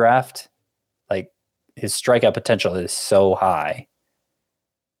point in the draft. Like his strikeout potential is so high.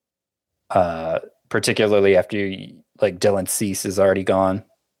 Particularly after like Dylan Cease is already gone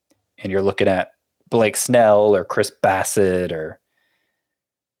and you're looking at Blake Snell or Chris Bassett or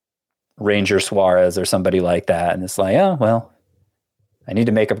Ranger Suarez or somebody like that. And it's like, oh, well, I need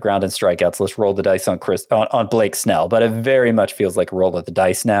to make up ground in strikeouts. Let's roll the dice on Blake Snell. But it very much feels like a roll of the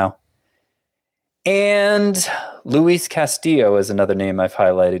dice now. And Luis Castillo is another name I've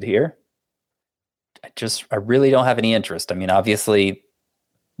highlighted here. I really don't have any interest. I mean, obviously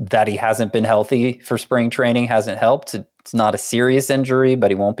that he hasn't been healthy for spring training hasn't helped. It's not a serious injury,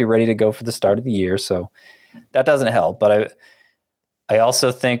 but he won't be ready to go for the start of the year. So that doesn't help. But I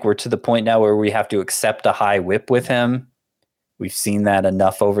also think we're to the point now where we have to accept a high whip with him. We've seen that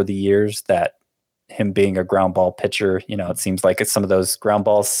enough over the years that him being a ground ball pitcher, it seems like some of those ground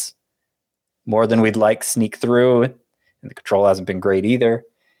balls more than we'd like sneak through, and the control hasn't been great either.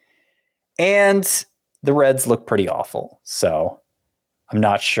 And the Reds look pretty awful. So I'm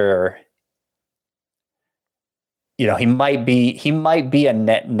not sure. He might be a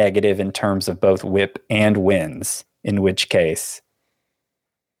net negative in terms of both whip and wins, in which case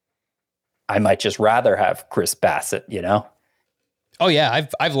I might just rather have Chris Bassett, Oh yeah,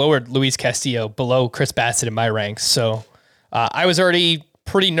 I've lowered Luis Castillo below Chris Bassett in my ranks. So I was already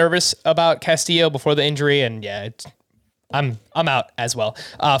pretty nervous about Castillo before the injury, and yeah, I'm out as well.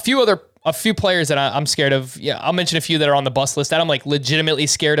 A few players that I'm scared of. Yeah, I'll mention a few that are on the bust list that I'm like legitimately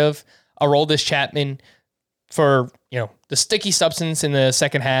scared of. Aroldis Chapman for the sticky substance in the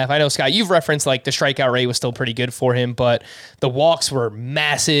second half. I know, Scott, you've referenced like the strikeout rate was still pretty good for him, but the walks were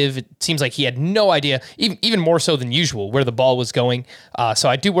massive. It seems like he had no idea, even more so than usual, where the ball was going. So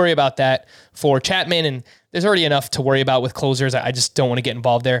I do worry about that for Chapman, and there's already enough to worry about with closers. I just don't want to get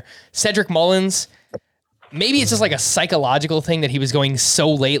involved there. Cedric Mullins, maybe it's just like a psychological thing that he was going so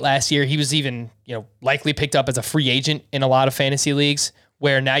late last year. He was even, likely picked up as a free agent in a lot of fantasy leagues,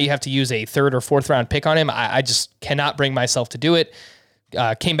 where now you have to use a third or fourth round pick on him. I just cannot bring myself to do it.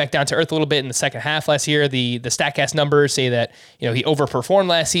 Came back down to earth a little bit in the second half last year. The StatCast numbers say that, he overperformed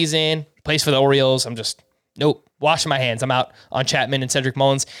last season, plays for the Orioles. I'm just, nope, washing my hands. I'm out on Chapman and Cedric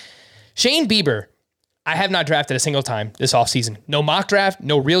Mullins. Shane Bieber, I have not drafted a single time this offseason. No mock draft,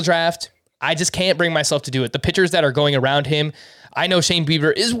 no real draft. I just can't bring myself to do it. The pitchers that are going around him, I know Shane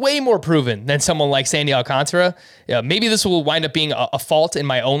Bieber is way more proven than someone like Sandy Alcantara. Maybe this will wind up being a fault in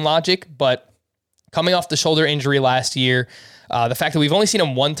my own logic, but coming off the shoulder injury last year, the fact that we've only seen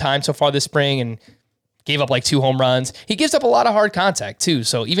him one time so far this spring and gave up like 2 home runs, he gives up a lot of hard contact too.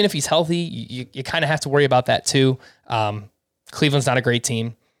 So even if he's healthy, you kind of have to worry about that too. Cleveland's not a great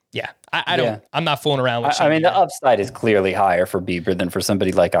team. Yeah, I'm not fooling around with Shane Bieber. The upside is clearly higher for Bieber than for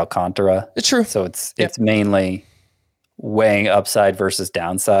somebody like Alcantara. It's true. So it's mainly weighing upside versus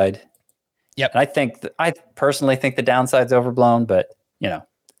downside. Yep. And I personally think the downside's overblown, but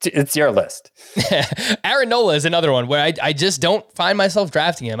it's your list. Aaron Nola is another one where I just don't find myself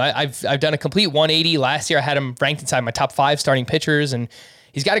drafting him. I've done a complete 180. Last year I had him ranked inside my top 5 starting pitchers, and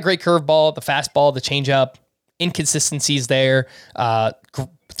he's got a great curveball, the fastball, the changeup, inconsistencies there,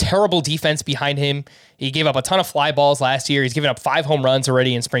 terrible defense behind him. He gave up a ton of fly balls last year. He's given up 5 home runs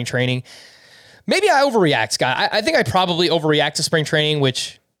already in spring training. Maybe I overreact, Scott. I think I probably overreact to spring training,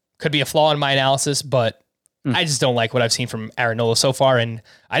 which could be a flaw in my analysis, but I just don't like what I've seen from Aaron Nola so far, and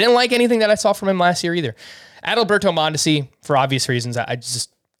I didn't like anything that I saw from him last year either. Adalberto Mondesi, for obvious reasons, I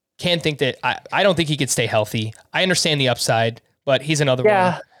just can't think that I don't think he could stay healthy. I understand the upside, but he's another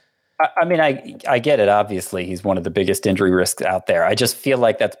one. I mean, I get it. Obviously, he's one of the biggest injury risks out there. I just feel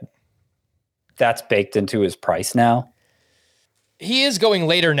like that's baked into his price now. He is going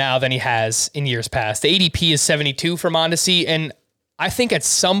later now than he has in years past. The ADP is 72 for Mondesi, and I think at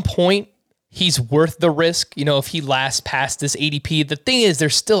some point he's worth the risk. If he lasts past this ADP. The thing is,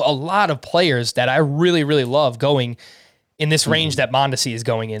 there's still a lot of players that I really, really love going in this range that Mondesi is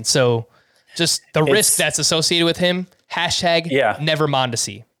going in. So just the risk that's associated with him, #never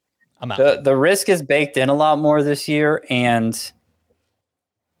Mondesi. I'm out. The risk is baked in a lot more this year, and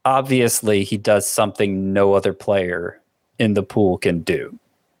obviously he does something no other player in the pool can do.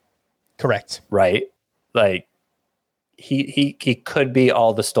 Correct. Right? Like he could be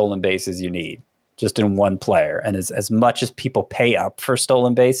all the stolen bases you need just in one player. And as much as people pay up for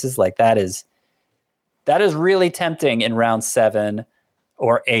stolen bases, like that is really tempting in round 7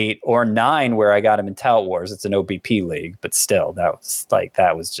 or 8 or 9 where I got him in Tout Wars. It's an OBP league, but still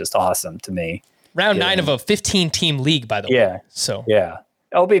that was just awesome to me. Round 9 of a 15-team league, by the way. Yeah. So yeah,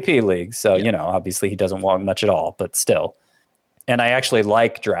 OBP league. So, obviously he doesn't want much at all, but still. And I actually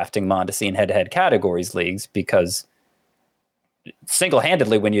like drafting Mondesi in head-to-head categories leagues because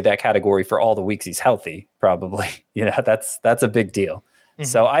single-handedly win you that category for all the weeks he's healthy, probably. That's a big deal. Mm-hmm.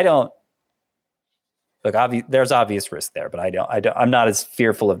 So I don't look, there's obvious risk there, but I'm not as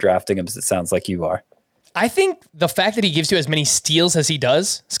fearful of drafting him as it sounds like you are. I think the fact that he gives you as many steals as he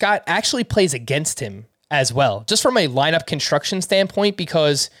does, Scott, actually plays against him as well, just from a lineup construction standpoint,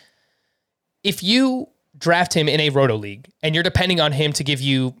 because if you draft him in a roto league and you're depending on him to give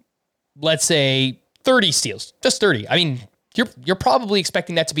you, let's say, 30 steals, just 30. I mean, you're probably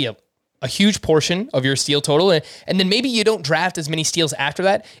expecting that to be a huge portion of your steal total. And then maybe you don't draft as many steals after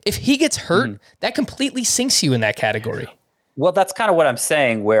that. If he gets hurt, that completely sinks you in that category. Well, that's kind of what I'm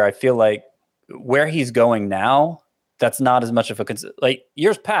saying, where I feel like where he's going now, that's not as much of a concern. Like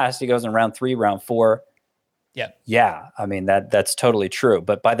years past, he goes in round 3, round 4. Yeah. I mean, that's totally true.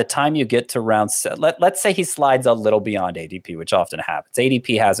 But by the time you get to round 7, let's say he slides a little beyond ADP, which often happens.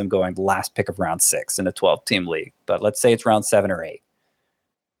 ADP has him going last pick of round 6 in a 12-team league. But let's say it's round 7 or 8.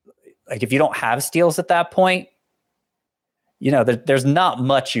 Like if you don't have steals at that point, there's not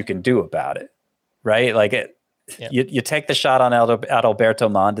much you can do about it, right? Like you take the shot on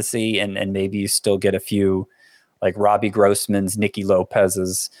Adalberto Mondesi and maybe you still get a few like Robbie Grossman's, Nicky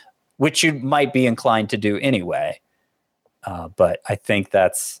Lopez's, which you might be inclined to do anyway. But I think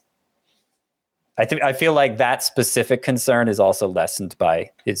I feel like that specific concern is also lessened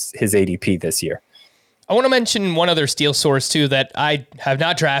by his ADP this year. I want to mention one other steal source too that I have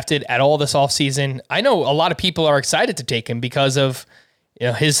not drafted at all this offseason. I know a lot of people are excited to take him because of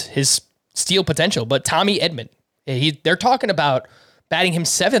his steal potential, but Tommy Edman, they're talking about batting him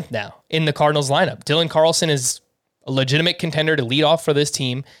 7th now in the Cardinals lineup. Dylan Carlson is a legitimate contender to lead off for this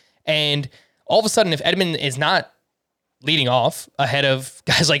team. And all of a sudden, if Edman is not leading off ahead of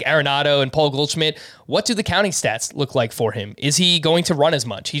guys like Arenado and Paul Goldschmidt, what do the counting stats look like for him? Is he going to run as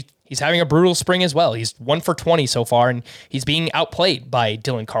much? He's having a brutal spring as well. He's 1 for 20 so far, and he's being outplayed by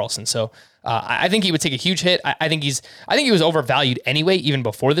Dylan Carlson. So I think he would take a huge hit. I think he was overvalued anyway, even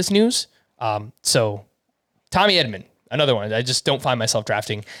before this news. So Tommy Edman, another one I just don't find myself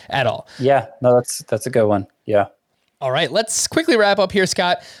drafting at all. Yeah, no, that's a good one. Yeah. All right, let's quickly wrap up here,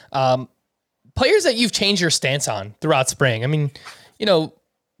 Scott. Players that you've changed your stance on throughout spring. I mean,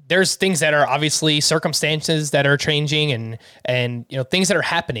 there's things that are obviously circumstances that are changing and things that are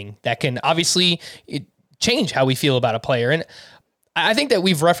happening that can obviously change how we feel about a player. And I think that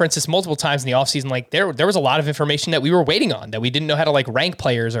we've referenced this multiple times in the offseason. Like there was a lot of information that we were waiting on that we didn't know how to like rank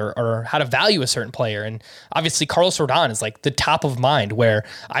players or how to value a certain player. And obviously Carlos Rodon is like the top of mind, where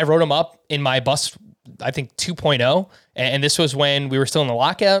I wrote him up in my bust, I think 2.0. And this was when we were still in the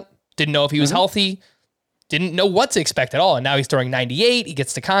lockout. Didn't know if he was healthy. Didn't know what to expect at all. And now he's throwing 98. He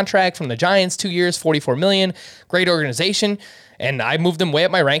gets the contract from the Giants, 2 years, $44 million. Great organization. And I moved him way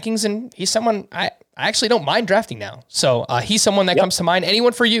up my rankings, and he's someone I actually don't mind drafting now. So he's someone that comes to mind.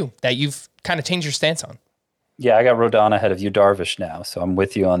 Anyone for you that you've kind of changed your stance on? Yeah, I got Rodon ahead of you, Darvish now. So I'm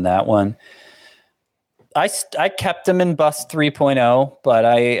with you on that one. I kept him in bust 3.0, but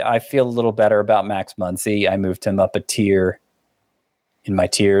I feel a little better about Max Muncy. I moved him up a tier in my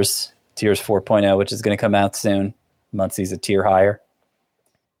tiers 4.0, which is going to come out soon. Muncy's a tier higher.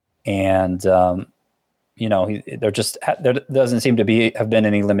 And, there doesn't seem to have been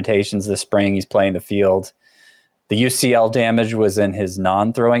any limitations this spring. He's playing the field. The UCL damage was in his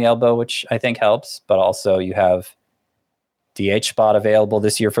non-throwing elbow, which I think helps, but also you have DH spot available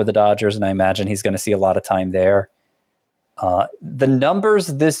this year for the Dodgers, and I imagine he's going to see a lot of time there. The numbers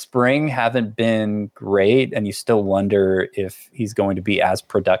this spring haven't been great, and you still wonder if he's going to be as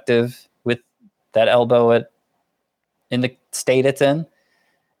productive with that elbow in the state it's in.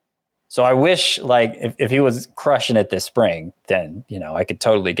 So I wish, like, if he was crushing it this spring, then, I could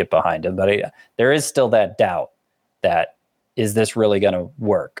totally get behind him. But there is still that doubt that, is this really going to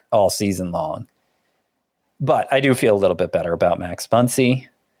work all season long? But I do feel a little bit better about Max Muncy.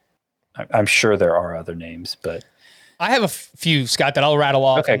 I'm sure there are other names, but I have a few, Scott, that I'll rattle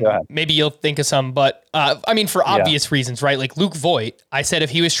off. Okay, go ahead. Maybe you'll think of some, but I mean, for obvious reasons, right? Like Luke Voigt, I said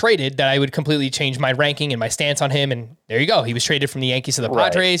if he was traded, that I would completely change my ranking and my stance on him. And there you go. He was traded from the Yankees to the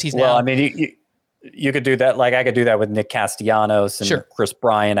Padres. He's now. I mean, you could do that. Like I could do that with Nick Castellanos and Chris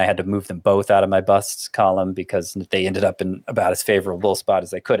Bryant. I had to move them both out of my busts column because they ended up in about as favorable spot as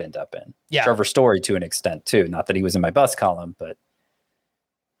they could end up in. Yeah. Trevor Story to an extent too. Not that he was in my bust column, but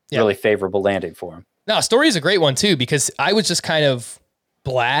really favorable landing for him. No, Story is a great one too, because I was just kind of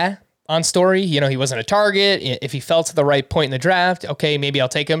blah on Story. You know, he wasn't a target. If he fell to the right point in the draft, okay, maybe I'll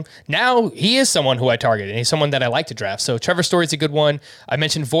take him. Now he is someone who I target, and he's someone that I like to draft. So Trevor Story is a good one. I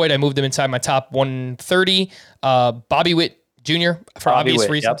mentioned Voigt. I moved him inside my top 130. Bobby Witt Jr. for obvious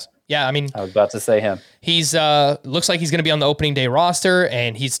reasons. Yep. Yeah, I mean, I was about to say him. He's looks like he's going to be on the opening day roster,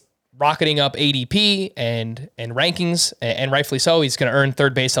 and he's rocketing up ADP and rankings, and rightfully so. He's going to earn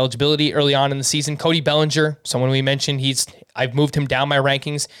third base eligibility early on in the season. Cody Bellinger, someone we mentioned, I've moved him down my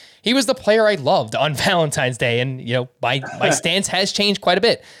rankings. He was the player I loved on Valentine's Day, and you know my stance has changed quite a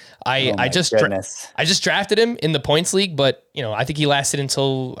bit. I just drafted him in the points league, but you know I think he lasted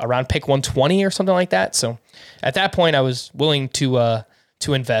until around pick 120 or something like that. So at that point, I was willing to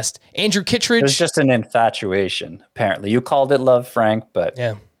invest. Andrew Kittredge. It was just an infatuation. Apparently, you called it love, Frank, but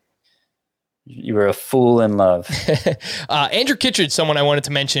yeah. You were a fool in love. Andrew Kittredge, someone I wanted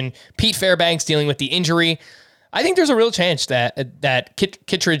to mention. Pete Fairbanks dealing with the injury. I think there's a real chance that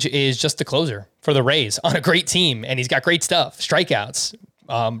Kittredge is just the closer for the Rays on a great team, and he's got great stuff. Strikeouts.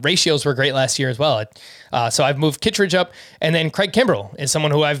 Ratios were great last year as well. So I've moved Kittredge up, and then Craig Kimbrell is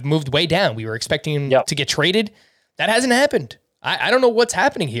someone who I've moved way down. We were expecting him to get traded. That hasn't happened. I don't know what's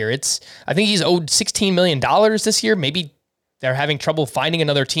happening here. I think he's owed $16 million this year. Maybe they're having trouble finding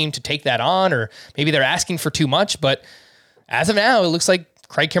another team to take that on, or maybe they're asking for too much. But as of now, it looks like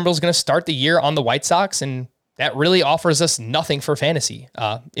Craig Kimbrell is going to start the year on the White Sox, and that really offers us nothing for fantasy.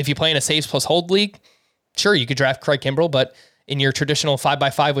 If you play in a saves plus hold league, sure, you could draft Craig Kimbrell, but in your traditional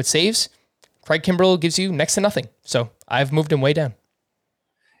 5x5 with saves, Craig Kimbrell gives you next to nothing. So I've moved him way down.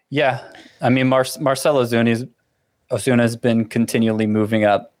 Yeah. I mean, Marcell Ozuna's been continually moving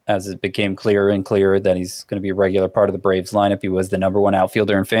up as it became clearer and clearer that he's going to be a regular part of the Braves lineup. He was the number one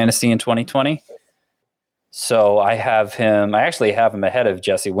outfielder in fantasy in 2020. So I actually have him ahead of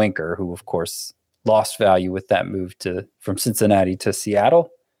Jesse Winker, who of course lost value with that move from Cincinnati to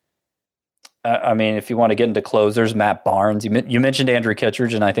Seattle. I mean, if you want to get into closers, Matt Barnes, you mentioned Andrew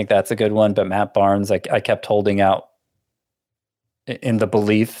Kittredge, and I think that's a good one, but Matt Barnes, I kept holding out in the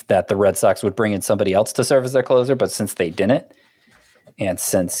belief that the Red Sox would bring in somebody else to serve as their closer, but since they didn't, and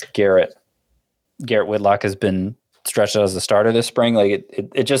since Garrett Whitlock has been stretched out as a starter this spring, like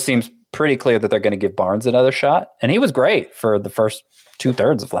it just seems pretty clear that they're going to give Barnes another shot. And he was great for the first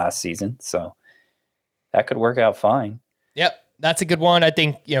 2/3 of last season, so that could work out fine. Yep, that's a good one. I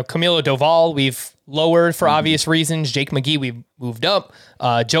think Camilo Doval we've lowered for obvious reasons. Jake McGee we've moved up.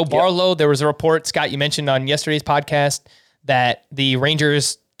 Joe Barlow, there was a report, Scott, you mentioned on yesterday's podcast that the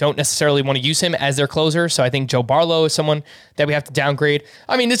Rangers don't necessarily want to use him as their closer. So I think Joe Barlow is someone that we have to downgrade.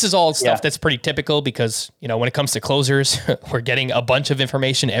 I mean, this is all stuff that's pretty typical because, when it comes to closers, we're getting a bunch of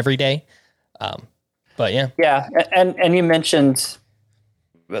information every day. But yeah. Yeah. And you mentioned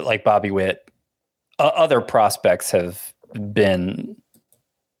like Bobby Witt, other prospects have been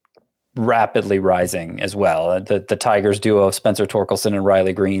rapidly rising as well. The Tigers duo of Spencer Torkelson and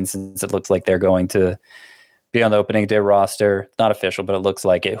Riley Green, since it looks like they're going to be on the opening day roster. Not official, but it looks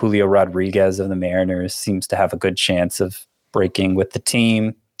like it. Julio Rodriguez of the Mariners seems to have a good chance of breaking with the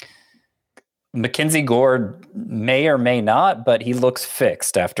team. Mackenzie Gore may or may not, but he looks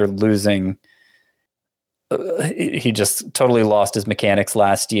fixed after losing. He just totally lost his mechanics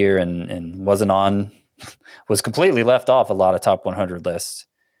last year and was completely left off a lot of top 100 lists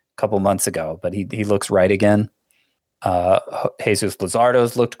a couple months ago, but he looks right again. Jesus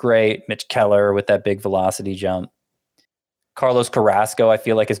Luzardo's looked great. Mitch Keller with that big velocity jump. Carlos Carrasco, I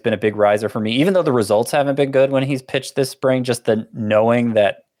feel like, has been a big riser for me, even though the results haven't been good when he's pitched this spring. Just the knowing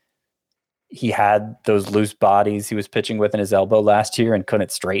that he had those loose bodies he was pitching with in his elbow last year and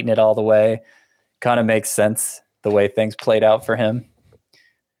couldn't straighten it all the way kind of makes sense the way things played out for him.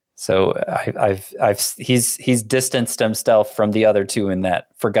 So he's distanced himself from the other two in that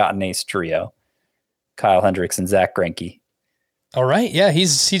forgotten ace trio. Kyle Hendricks and Zach Greinke. All right. Yeah,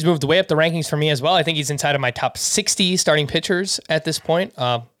 he's moved way up the rankings for me as well. I think he's inside of my top 60 starting pitchers at this point.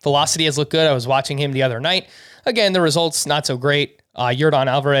 Velocity has looked good. I was watching him the other night. Again, the results not so great. Yordan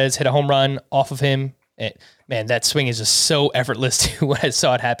Alvarez hit a home run off of him Man, that swing is just so effortless to when I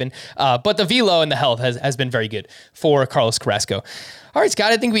saw it happen. But the velo and the health has been very good for Carlos Carrasco. All right,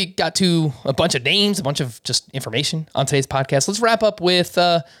 Scott, I think we got to a bunch of names, a bunch of just information on today's podcast. Let's wrap up with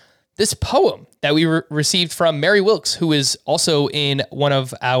this poem that we received from Mary Wilkes, who is also in one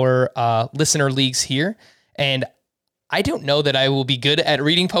of our listener leagues here. And I don't know that I will be good at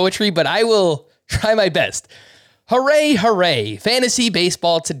reading poetry, but I will try my best. Hooray, hooray, fantasy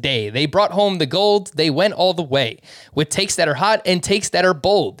baseball today. They brought home the gold, they went all the way. With takes that are hot and takes that are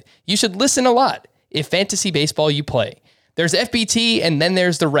bold. You should listen a lot if fantasy baseball you play. There's FBT and then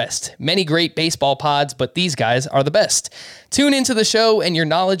there's the rest. Many great baseball pods, but these guys are the best. Tune into the show and your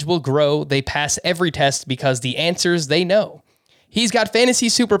knowledge will grow. They pass every test because the answers they know. He's got fantasy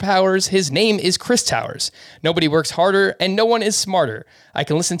superpowers. His name is Chris Towers. Nobody works harder and no one is smarter. I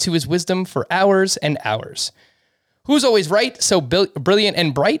can listen to his wisdom for hours and hours. Who's always right, so brilliant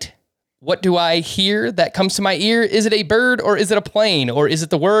and bright? What do I hear that comes to my ear? Is it a bird or is it a plane? Or is it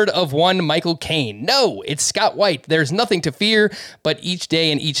the word of one Michael Caine? No, it's Scott White. There's nothing to fear, but each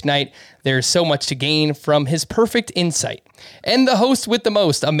day and each night, there's so much to gain from his perfect insight. And the host with the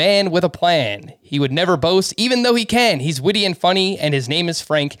most, a man with a plan. He would never boast, even though he can. He's witty and funny, and his name is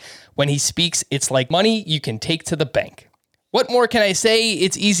Frank. When he speaks, it's like money you can take to the bank. What more can I say?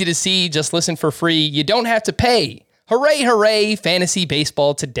 It's easy to see. Just listen for free. You don't have to pay. Hooray, hooray, fantasy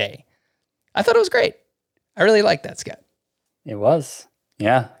baseball today. I thought it was great. I really liked that, Scott. It was.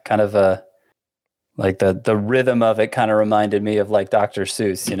 Yeah. Kind of like the rhythm of it kind of reminded me of like Dr.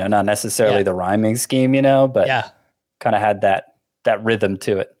 Seuss, not necessarily the rhyming scheme, but kind of had that rhythm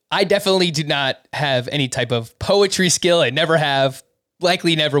to it. I definitely do not have any type of poetry skill. I never have,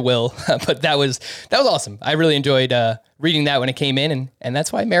 likely never will, but that was awesome. I really enjoyed reading that when it came in, and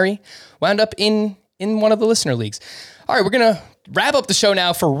that's why Mary wound up in one of the listener leagues. All right, we're going to wrap up the show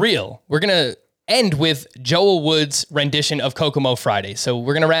now for real. We're going to end with Joel Wood's rendition of Kokomo Friday. So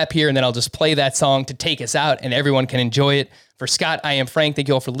we're going to wrap here, and then I'll just play that song to take us out, and everyone can enjoy it. For Scott, I am Frank. Thank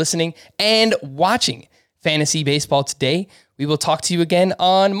you all for listening and watching Fantasy Baseball today. We will talk to you again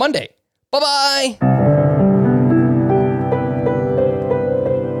on Monday. Bye-bye.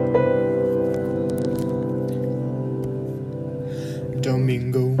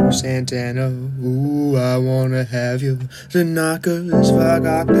 Domingo Santana, ooh, I wanna have you. The knockers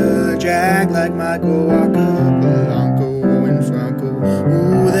forgot the jack like Michael Walker, Polanco and Franco.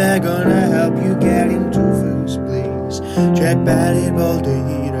 Ooh, they're gonna help you get into first place. Jack batted ball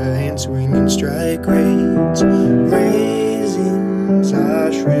data and swinging strike rates. Raisins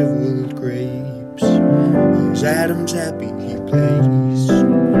are shriveled grapes. Here's Adams happy he plays.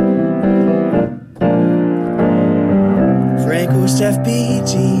 Franco's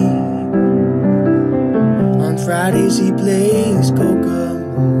FBT. On Fridays he plays Kokomo.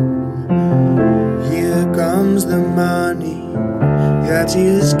 Here comes the money. That's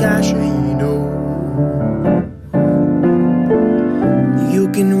his cash, You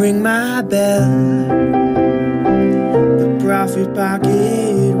can ring my bell. The profit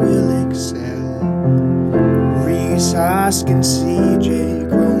pocket will excel. Reese Hoskins, CJ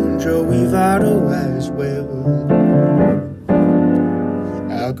Crone, Joey Votto as well.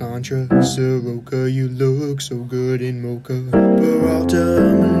 Alcantara, Soroka, you look so good in Mocha.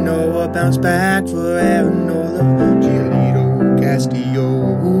 Peralta, Manoa, bounce back for Aaronola. Giolito, Castillo,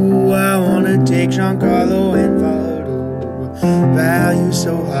 ooh, I wanna take Giancarlo and Votto. Value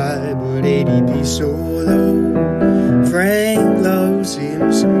so high, but ADP so low. Frank loves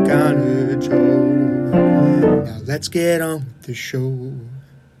him some kind of Joe. Now let's get on with the show.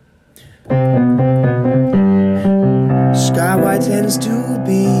 Scott White tends to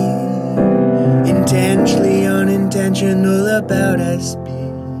be intentionally unintentional about SB.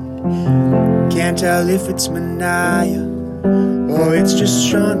 Can't tell if it's Mania or it's just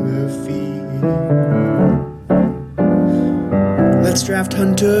Sean Murphy. Let's draft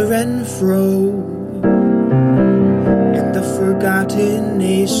Hunter Renfroe and the forgotten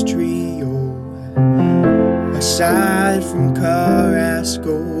Ace Trio. Aside from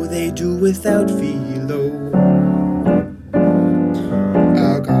Carrasco, they do without Velo.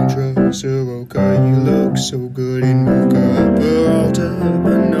 Alcantara, Soroka, you look so good in Mocha. Peralta,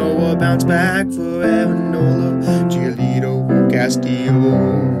 Manoa, bounce back for Aaronola. Giolito, Castillo,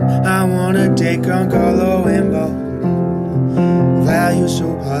 I wanna take on Carlo and Votto. Value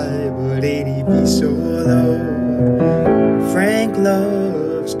so high, but ADP so low. Frank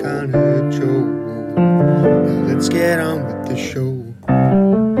loves kinda Joe. Now let's get on with the show.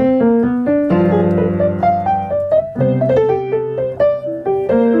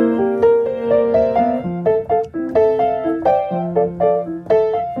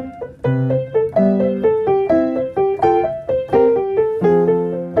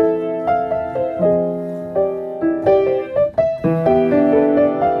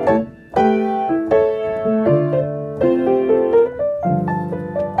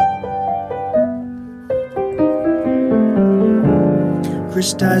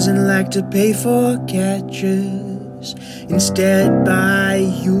 Chris doesn't like to pay for catches. Instead, buy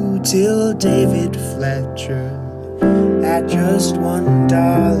you till David Fletcher at just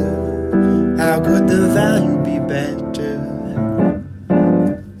 $1. How could the value be better?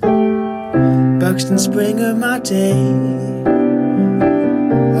 Buxton, Springer, Mate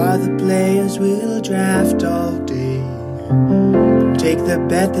are the players we'll draft all day. Take the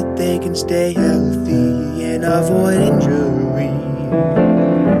bet that they can stay healthy and avoid injury.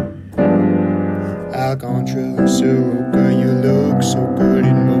 Alcantara, Soroka, you look so good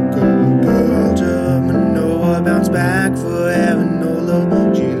in Mocha. Peralta, Manoa, bounce back for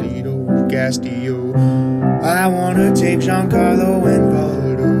Aaronola. Giolito, Castillo, I wanna take Giancarlo and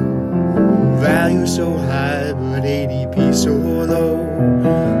Valdo. Value so high, but ADP so low.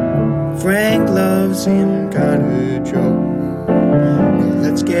 Frank loves him, kinda Joe. Now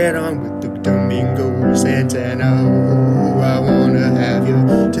let's get on with the Domingo Santana. Oh, I wanna have you.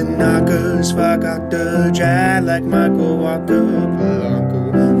 Tanaka's Fakakta, Jad like Michael Walker,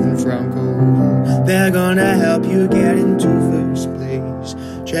 Polanco and Franco. They're gonna help you get into first place.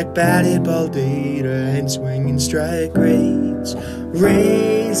 Check batted ball data and swinging strike rates.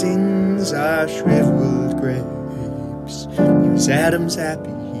 Raisins are shriveled grapes. Use Adams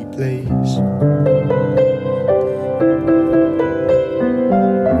happy he plays.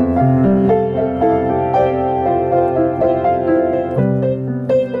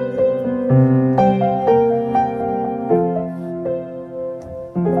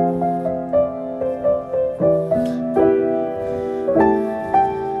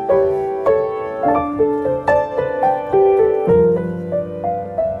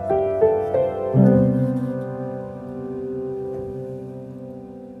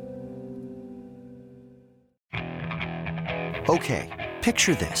 Okay,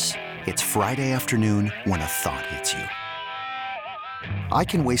 picture this. It's Friday afternoon when a thought hits you. I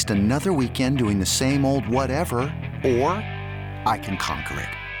can waste another weekend doing the same old whatever, or I can conquer it.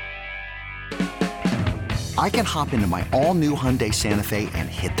 I can hop into my all-new Hyundai Santa Fe and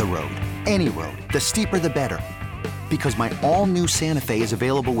hit the road. Any road. The steeper, the better. Because my all-new Santa Fe is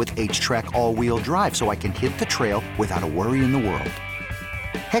available with H-Track all-wheel drive, so I can hit the trail without a worry in the world.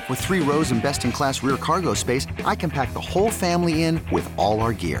 Heck, with 3 rows and best-in-class rear cargo space, I can pack the whole family in with all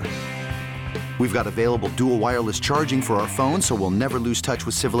our gear. We've got available dual wireless charging for our phones, so we'll never lose touch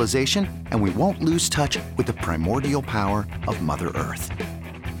with civilization, and we won't lose touch with the primordial power of Mother Earth.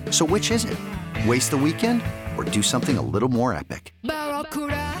 So which is it? Waste the weekend or do something a little more epic?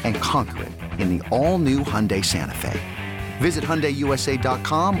 And conquer it in the all-new Hyundai Santa Fe. Visit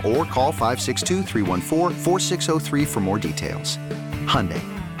HyundaiUSA.com or call 562-314-4603 for more details. Hyundai,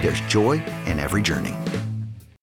 there's joy in every journey.